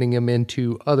 we're getting them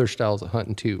into other styles of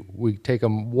hunting too. We take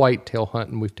them whitetail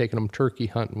hunting, we've taken them turkey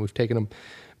hunting, we've taken them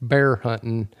bear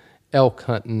hunting, elk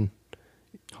hunting,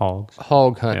 Hogs.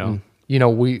 hog hunting. Yeah. You know,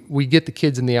 we get the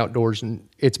kids in the outdoors, and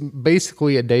it's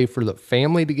basically a day for the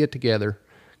family to get together,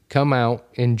 come out,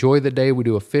 enjoy the day. We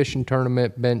do a fishing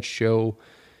tournament, bench show,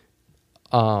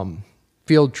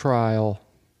 field trial,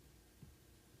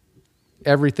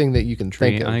 everything that you can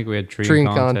think of. I think we had Treeing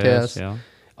contest. contest,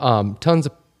 Yeah. tons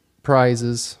of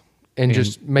prizes, and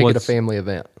just make it a what's- family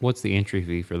event. What's the entry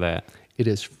fee for that? It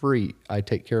is free. I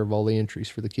take care of all the entries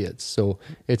for the kids. So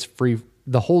it's free.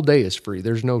 The whole day is free.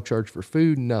 There's no charge for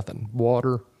food, nothing.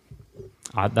 Water.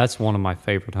 That's one of my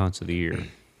favorite hunts of the year.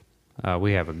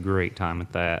 We have a great time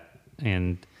at that,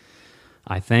 and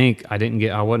I think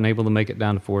I wasn't able to make it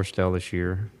down to Forestell this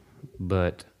year,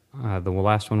 but the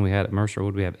last one we had at Mercer,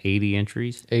 would we have 80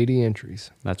 entries? 80 entries.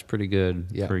 That's pretty good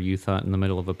Yeah. for a youth hunt in the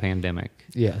middle of a pandemic.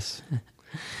 Yes.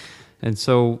 And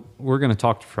so we're going to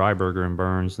talk to Freiberger and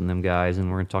Burns and them guys, and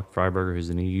we're going to talk to Freiberger, who's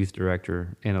the new youth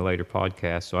director, in a later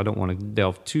podcast. So I don't want to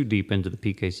delve too deep into the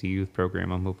PKC youth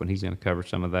program. I'm hoping he's going to cover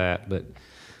some of that. But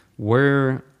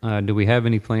where do we have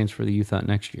any plans for the youth hunt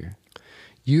next year?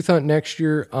 Youth hunt next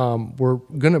year, we're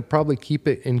going to probably keep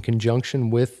it in conjunction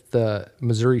with the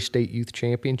Missouri State Youth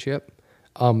Championship.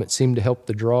 It seemed to help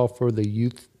the draw for the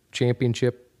youth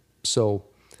championship. So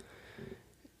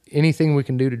anything we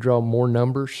can do to draw more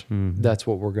numbers, that's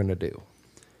what we're going to do.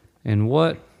 And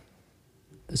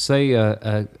say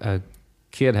a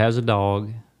kid has a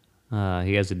dog,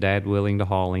 he has a dad willing to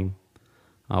haul him.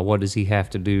 What does he have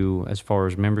to do as far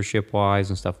as membership-wise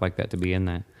and stuff like that to be in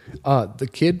that? The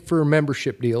kid for a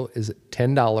membership deal is at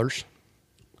 $10.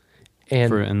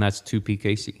 And that's 2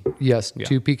 PKC. Yes, Yeah.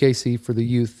 2 PKC for the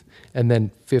youth, and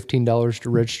then $15 to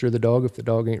register the dog if the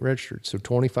dog ain't registered. So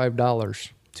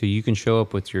 $25 So you can show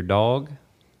up with your dog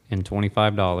and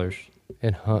 $25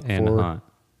 and hunt and for hunt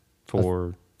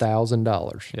for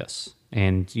 $1,000. yes.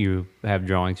 And you have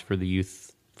drawings for the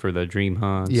youth for the dream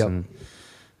hunts. Yep. And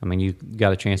I mean, you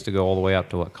got a chance to go all the way out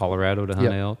to Colorado to hunt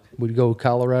Yep. elk. We'd go to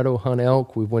Colorado, hunt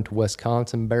elk. We went to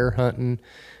Wisconsin bear hunting,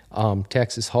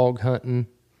 Texas hog hunting,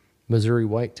 Missouri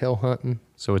whitetail hunting.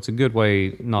 So it's a good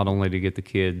way not only to get the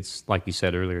kids, like you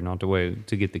said earlier, not the way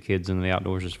to get the kids in the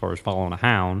outdoors as far as following a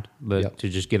hound, but Yep. to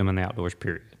just get them in the outdoors,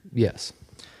 period. Yes.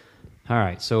 All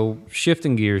right, so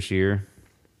shifting gears here,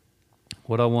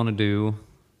 what I want to do,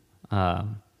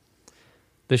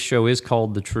 this show is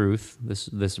called The Truth,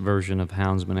 this version of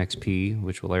Houndsman XP,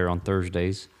 which will air on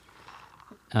Thursdays.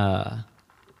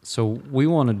 So we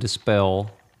want to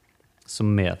dispel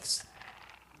some myths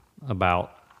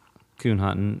about coon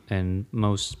hunting, and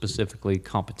most specifically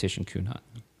competition coon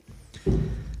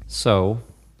hunting. So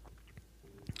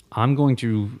I'm going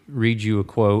to read you a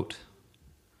quote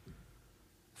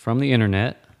from the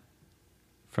internet,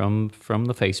 from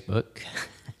the Facebook,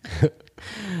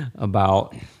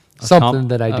 about Something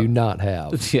that I do not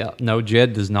have. Yeah, no,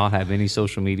 Jed does not have any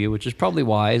social media, which is probably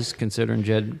wise considering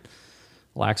Jed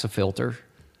lacks a filter.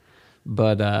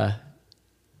 But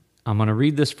I'm going to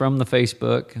read this from the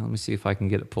Facebook. Let me see if I can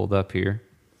get it pulled up here.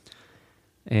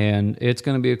 And it's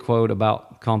going to be a quote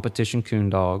about competition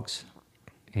coon dogs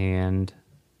and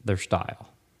their style,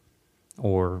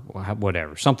 or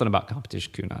whatever, something about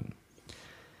competition coon hunting.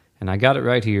 And I got it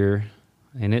right here,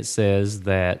 and it says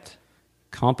that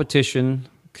competition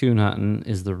coon hunting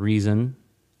is the reason,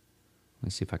 let me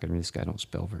see if I can read this guy, I don't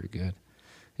spell very good,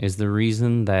 is the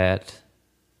reason that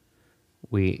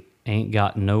we ain't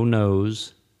got no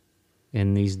nose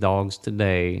in these dogs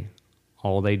today.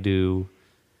 All they do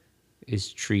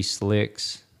is tree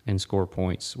slicks and score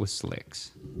points with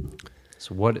slicks.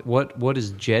 So what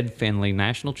is Jed Finley,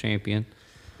 national champion,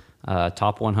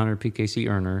 top 100 PKC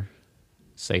earner,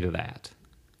 say to that?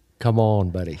 Come on,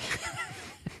 buddy.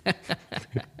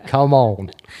 Come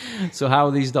on. So how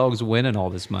are these dogs winning all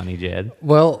this money, Jed?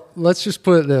 Well, let's just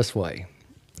put it this way.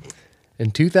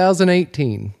 In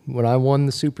 2018, when I won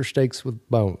the Super Stakes with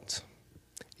Bones,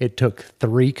 it took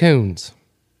 3 coons.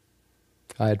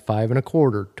 I had 5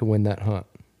 1/4 to win that hunt.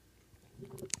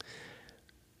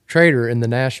 Trader in the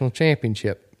national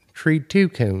championship treed 2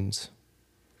 coons.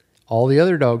 All the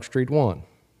other dogs treed 1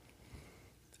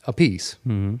 apiece.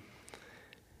 Mm-hmm.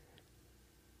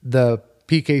 The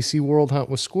PKC World Hunt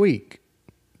with Squeak.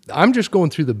 I'm just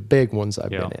going through the big ones I've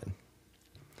been in.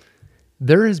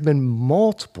 There has been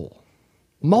multiple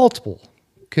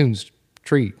coons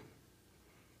treed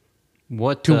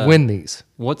to win these.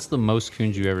 What's the most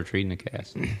coons you ever treed in a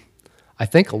cast? I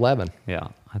think 11. Yeah,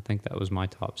 I think that was my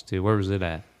tops too. Where was it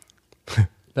at?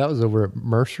 That was over at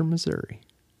Mercer, Missouri.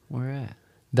 Where at?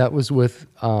 That was with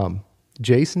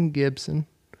Jason Gibson,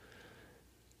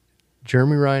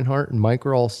 Jeremy Reinhart, and Mike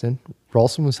Ralston.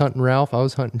 Ralston was hunting Ralph. I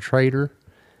was hunting Trader.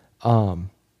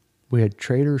 We had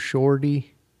Trader,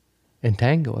 Shorty, and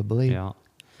Tango, I believe. Yeah.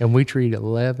 And we treated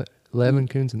 11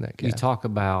 coons in that cast. You talk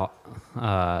about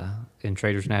in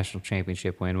Trader's National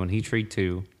Championship when he treed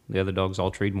 2, the other dogs all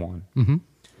treed 1. Mm-hmm.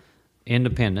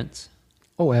 Independence.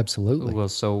 Oh, absolutely. Well,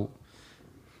 so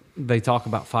they talk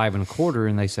about 5 1/4,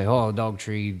 and they say, "Oh, a dog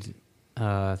treed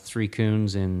 3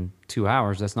 coons in 2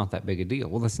 hours. That's not that big a deal."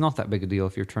 Well, that's not that big a deal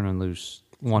if you're turning loose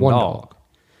one dog,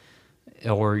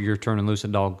 or you're turning loose a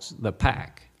dogs that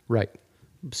pack. Right.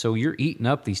 So you're eating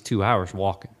up these 2 hours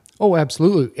walking. Oh,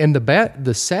 absolutely. And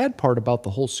the sad part about the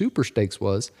whole Super Stakes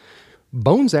was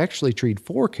Bones actually treed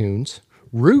 4 coons,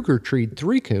 Ruger treed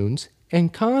 3 coons,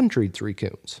 and Con treed 3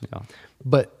 coons. Yeah.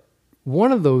 But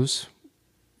one of those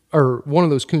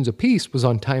coons apiece was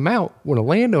on timeout when a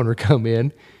landowner come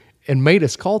in and made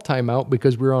us call timeout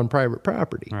because we were on private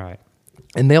property. Right.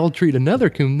 And they'll treat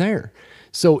another coon there.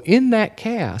 So in that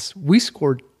cast, we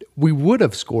would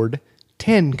have scored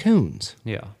 10 coons.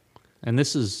 Yeah. And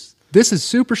this is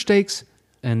Super Stakes.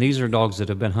 And these are dogs that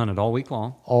have been hunted all week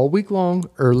long. All week long,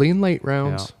 early and late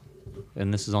rounds. Yeah.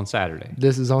 And this is on Saturday.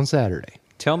 This is on Saturday.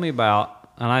 Tell me about,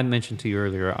 and I mentioned to you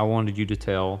earlier, I wanted you to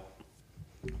tell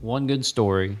one good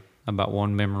story about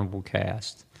one memorable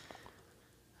cast.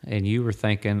 And you were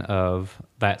thinking of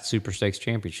that Super Stakes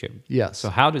Championship. Yes. So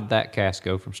how did that cast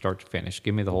go from start to finish?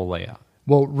 Give me the whole layout.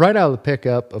 Well, right out of the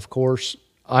pickup, of course,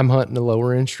 I'm hunting a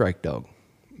lower end strike dog.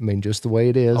 I mean, just the way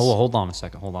it is. Oh, well, hold on a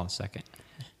second.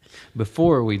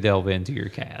 Before we delve into your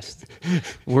cast,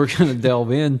 we're going to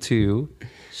delve into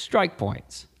strike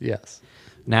points. Yes.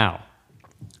 Now,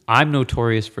 I'm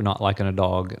notorious for not liking a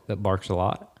dog that barks a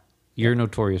lot. You're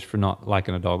notorious for not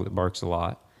liking a dog that barks a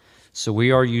lot. So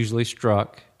we are usually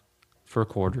struck for a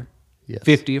quarter. Yes.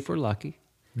 50 if we're lucky.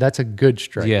 That's a good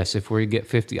strike. Yes, if we get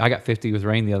 50. I got 50 with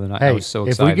rain the other night. Hey, I was so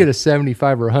excited. if we get a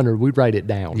 75 or 100, we write it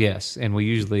down. Yes, and it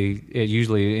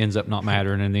usually ends up not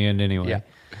mattering in the end anyway. Yeah.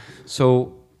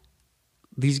 So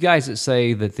these guys that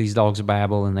say that these dogs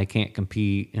babble and they can't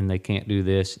compete and they can't do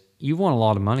this, you've won a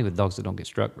lot of money with dogs that don't get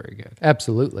struck very good.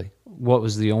 Absolutely. What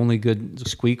was the only good?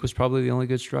 Squeak was probably the only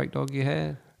good strike dog you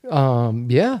had?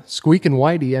 Yeah, Squeak and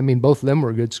Whitey. I mean, both of them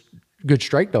were good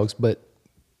strike dogs, but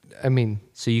I mean,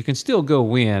 so you can still go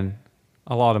win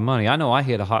a lot of money. I know I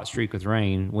hit a hot streak with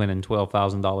rain, winning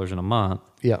 $12,000 in a month.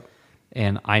 yeah.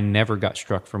 And I never got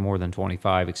struck for more than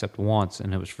 25 except once,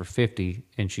 and it was for 50,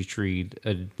 and she treed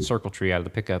a circle tree out of the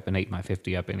pickup and ate my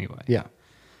 50 up anyway. Yeah.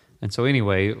 And so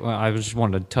anyway, I just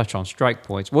wanted to touch on strike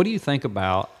points. What do you think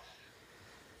about,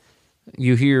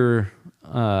 you hear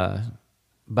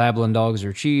babbling dogs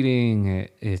are cheating,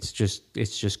 it's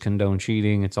just condoned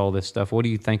cheating, it's all this stuff. What do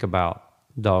you think about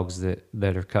dogs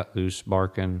that are cut loose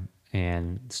barking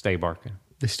and stay barking?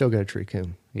 They still got a tree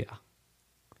coon. Yeah.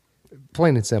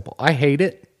 Plain and simple. I hate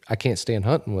it. I can't stand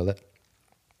hunting with it.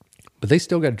 But they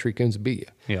still got a tree coons to beat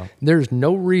you. Yeah. There's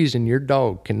no reason your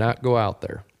dog cannot go out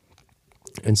there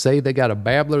and say they got a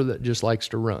babbler that just likes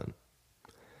to run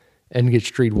and gets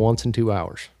treed once in 2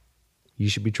 hours. You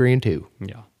should be treeing 2.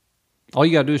 Yeah. All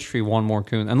you got to do is tree one more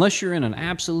coon, unless you're in an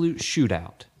absolute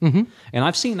shootout. Mm-hmm. And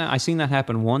I've seen that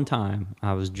happen one time.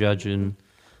 I was judging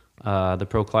the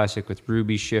Pro Classic with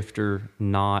Ruby, Shifter,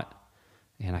 Knot,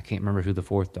 and I can't remember who the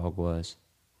 4th dog was.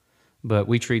 But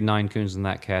we treed 9 coons in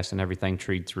that cast, and everything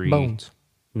treed 3. Bones.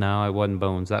 No, it wasn't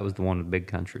Bones. That was the one with Big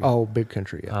Country. Oh, Big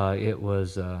Country, yeah. It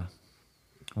wasn't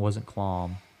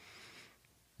Clom.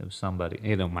 It was somebody.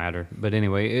 It don't matter. But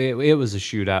anyway, it was a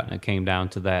shootout, and it came down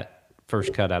to that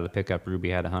first cut out of the pickup. Ruby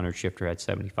had 100, Shifter had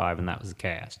 75, and that was the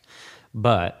cast.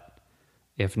 But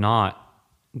if not,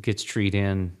 gets treed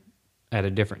in at a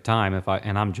different time,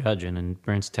 and I'm judging, and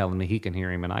Brent's telling me he can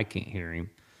hear him, and I can't hear him.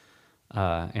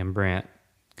 And Brent,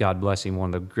 God bless him,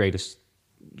 one of the greatest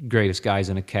greatest guys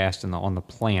in a cast on the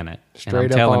planet. Straight and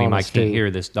I'm up telling him I honest, can't too.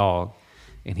 hear this dog.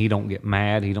 And he don't get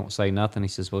mad. He don't say nothing. He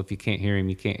says, well, if you can't hear him,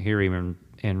 you can't hear him.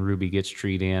 And Ruby gets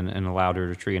treed in and allowed her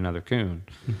to tree another coon.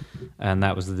 And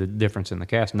that was the difference in the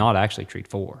cast. Not actually treat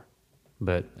 4.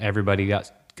 But everybody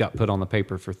got put on the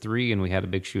paper for 3, and we had a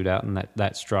big shootout. And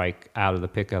that strike out of the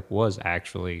pickup was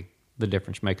actually the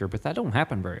difference maker. But that don't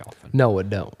happen very often. No,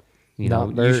 it don't. You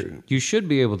know, you should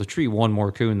be able to tree one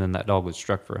more coon than that dog was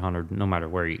struck for 100, no matter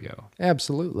where you go.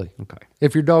 Absolutely. Okay.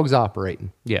 If your dog's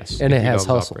operating. Yes. And if it your has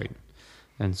dog's hustle. operating.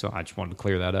 And so I just wanted to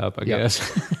clear that up, I Yep.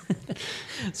 guess.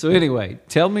 So anyway,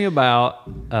 tell me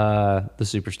about the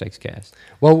Super Stakes cast.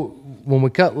 Well, when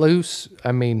we cut loose,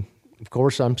 I mean, of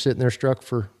course, I'm sitting there struck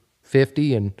for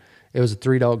 50, and it was a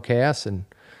 3-dog cast, and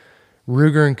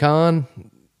Ruger and Con,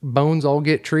 Bones all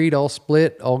get treed, all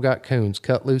split, all got coons.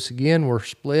 Cut loose again, we're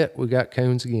split, we got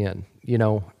coons again. You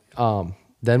know,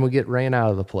 then we get ran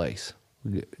out of the place.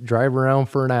 We drive around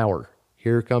for an hour.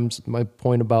 Here comes my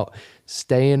point about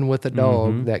staying with a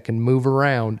dog that can move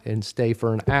around and stay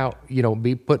for an hour, you know,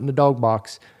 be put in the dog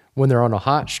box when they're on a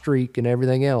hot streak and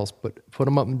everything else, but put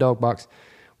them up in the dog box.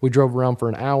 We drove around for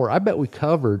an hour. I bet we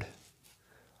covered,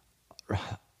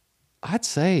 I'd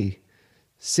say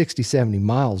 60, 70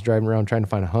 miles driving around trying to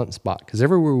find a hunting spot. Because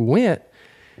everywhere we went,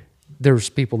 there was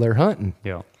people there hunting.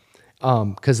 Yeah.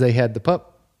 Because they had the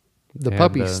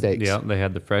puppy stakes. Yeah, they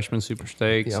had the freshman Super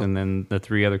Stakes, Yep. and then the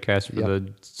 3 other casts for Yep.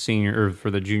 the senior or for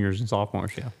the juniors and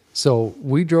sophomores. Yeah. So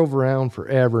we drove around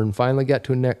forever and finally got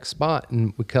to a next spot,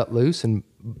 and we cut loose, and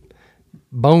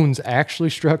Bones actually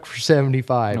struck for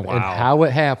 75. Wow. And how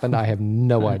it happened, I have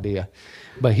no idea.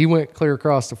 But he went clear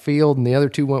across the field, and the other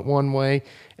 2 went one way,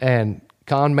 and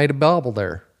Con made a bobble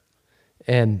there.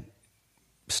 And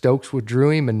Stokes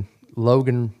withdrew him, and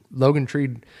Logan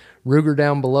treed Ruger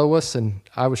down below us, and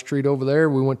I was treed over there.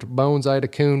 We went to Bones. I had a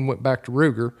coon, went back to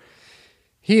Ruger.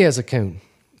 He has a coon.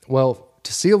 Well,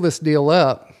 to seal this deal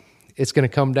up, it's going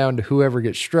to come down to whoever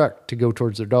gets struck to go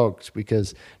towards their dogs,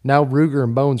 because now Ruger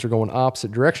and Bones are going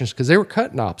opposite directions, because they were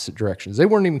cut in opposite directions. They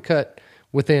weren't even cut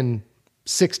within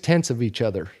 6/10 of each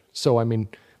other. So, I mean,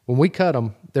 when we cut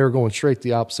them, they were going straight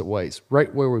the opposite ways,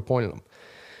 right where we pointed them.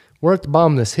 We're at the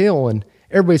bottom of this hill, and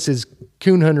everybody says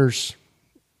coon hunters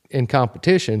in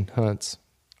competition hunts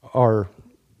are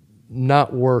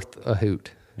not worth a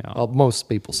hoot. Yeah. Most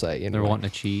people say. Anyway. They're wanting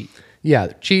to cheat. Yeah,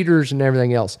 they're cheaters and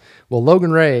everything else. Well,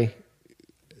 Logan Ray,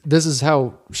 this is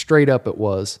how straight up it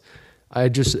was. I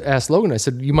just asked Logan, I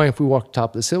said, you mind if we walk the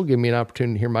top of this hill, give me an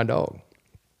opportunity to hear my dog?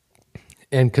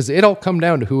 And because it all come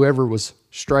down to whoever was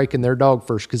striking their dog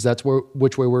first, because that's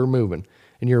which way we were moving.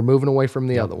 And you're moving away from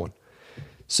the other one.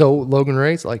 So Logan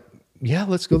Ray's like, yeah,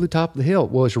 let's go to the top of the hill.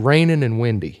 Well, it's raining and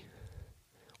windy.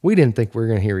 We didn't think we were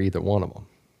going to hear either one of them.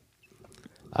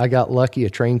 I got lucky. A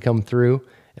train come through,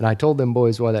 and I told them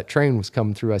boys while that train was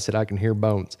coming through, I said, I can hear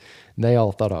Bones. And they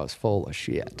all thought I was full of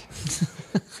shit.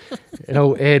 And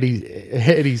old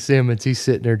Eddie Simmons, he's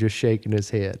sitting there just shaking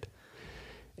his head.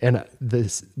 And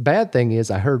the bad thing is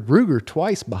I heard Ruger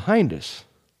twice behind us,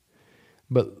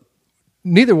 but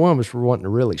neither one of us were wanting to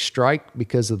really strike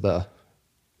because of the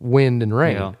wind and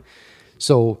rain. Yeah.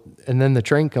 So, and then the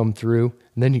train come through,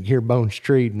 and then you hear Bones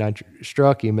treed, and I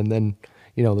struck him, and then,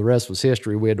 you know, the rest was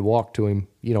history. We had to walk to him,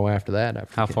 you know, after that.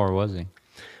 How far was he?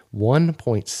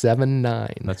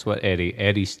 1.79. That's what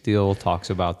Eddie still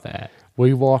talks about that.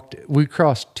 We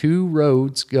crossed 2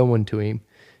 roads going to him,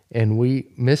 and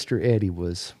Mr. Eddie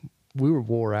we were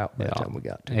wore out by the time we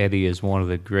got to him. Eddie is one of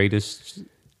the greatest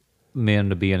men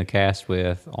to be in a cast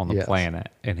with on the planet,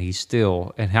 and he's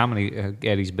still, and how many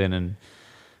Eddie's been in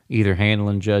either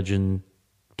handling, judging,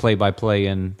 play-by-play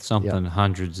in something,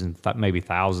 hundreds and maybe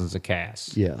thousands of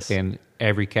casts. Yes. And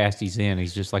every cast he's in,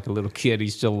 he's just like a little kid. He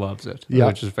still loves it, Yeah.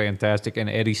 which is fantastic. And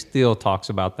Eddie still talks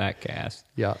about that cast.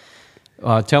 Yeah.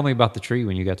 Tell me about the tree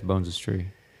when you got to Bones' tree.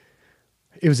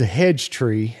 It was a hedge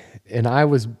tree, and I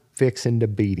was fixing to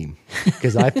beat him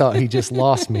because I thought he just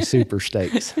lost me Super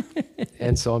Stakes.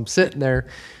 And so I'm sitting there,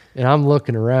 and I'm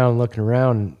looking around,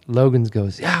 and Logan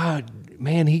goes, yeah,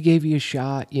 man, he gave you a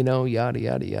shot, you know, yada,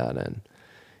 yada, yada. And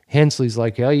Hensley's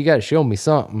like, yeah, you got to show me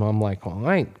something. I'm like, well,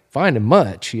 I ain't finding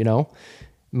much, you know.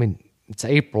 I mean, it's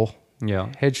April.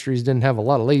 Yeah. Hedge trees didn't have a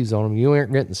lot of leaves on them. You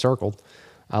ain't getting circled.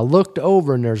 I looked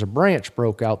over, and there's a branch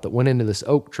broke out that went into this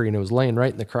oak tree, and it was laying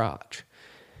right in the crotch.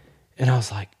 And I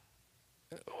was like,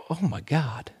 oh, my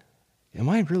God, am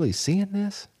I really seeing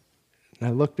this? And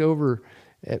I looked over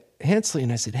at Hensley,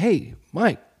 and I said, hey,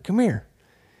 Mike, come here.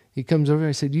 He comes over.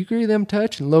 I said, you agree with them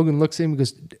touch? And Logan looks at him and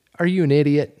goes, are you an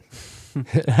idiot?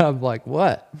 And I'm like,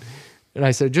 what? And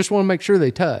I said, just want to make sure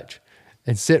they touch.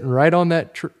 And sitting right on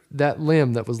that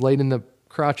limb that was laid in the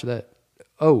crotch of that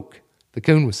oak, the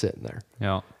coon was sitting there.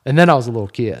 Yeah. And then I was a little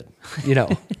kid, you know,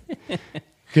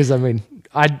 because I mean,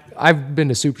 I've been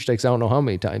to Super Stakes I don't know how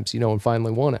many times, you know, and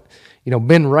finally won it. You know,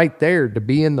 been right there to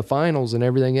be in the finals and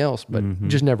everything else, but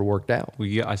just never worked out. Well,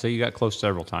 I say you got close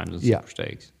several times in Super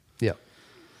Stakes. Yeah.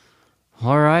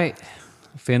 All right,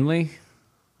 Finley.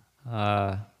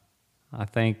 I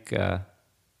think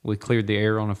we cleared the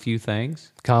air on a few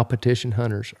things. Competition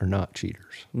hunters are not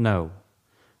cheaters. No,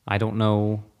 I don't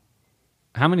know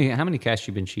how many casts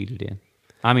you've been cheated in.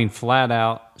 I mean, flat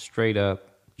out, straight up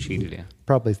cheated in.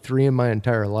 Probably 3 in my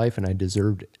entire life, and I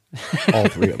deserved it. All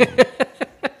 3 of them.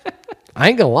 I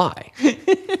ain't gonna lie.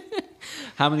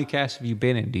 How many casts have you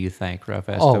been in, do you think, rough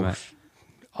estimate?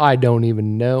 I don't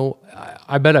even know.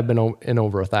 I bet I've been in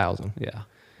over 1,000. Yeah.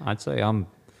 I'd say I'm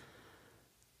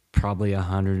probably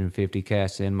 150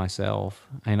 casts in myself.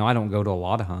 I know I don't go to a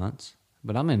lot of hunts,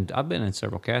 but I've been in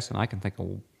several casts, and I can think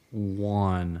of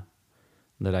one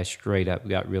that I straight up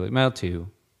got two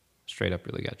straight up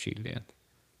really got cheated in.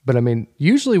 But I mean,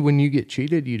 usually when you get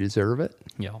cheated, you deserve it.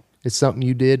 Yeah. It's something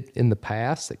you did in the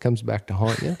past that comes back to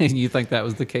haunt you. And you think that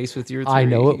was the case with your 3? I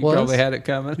know it you was. Probably had it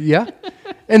coming. Yeah.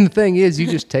 And the thing is, you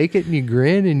just take it and you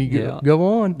grin and you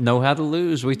go on. Know how to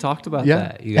lose. We talked about Yeah.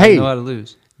 that. You got to know how to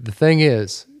lose. The thing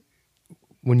is,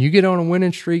 when you get on a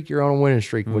winning streak, you're on a winning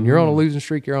streak. When you're on a losing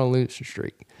streak, you're on a losing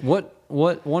streak. One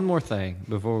more thing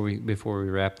before we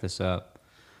wrap this up.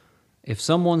 If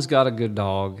someone's got a good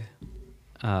dog,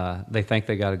 they think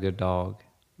they got a good dog,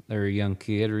 they're a young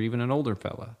kid or even an older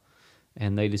fella,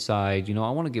 and they decide,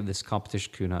 I want to give this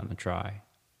competition coon hunting a try.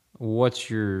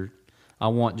 I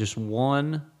want just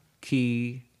one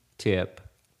key tip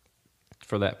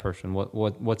for that person.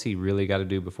 What's he really got to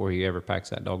do before he ever packs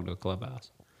that dog to a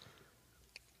clubhouse?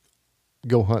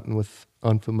 Go hunting with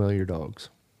unfamiliar dogs.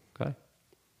 Okay.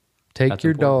 Take That's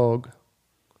your important. dog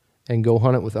and go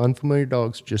hunt it with unfamiliar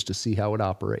dogs just to see how it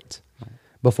operates.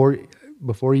 Before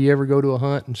you ever go to a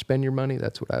hunt and spend your money,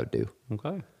 that's what I would do.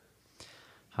 Okay.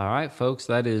 All right, folks,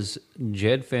 that is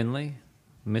Jed Finley,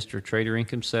 Mr. Trader Inc.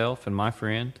 himself, and my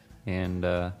friend. And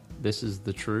this is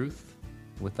The Truth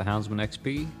with the Houndsman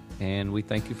XP, and we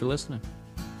thank you for listening.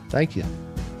 Thank you.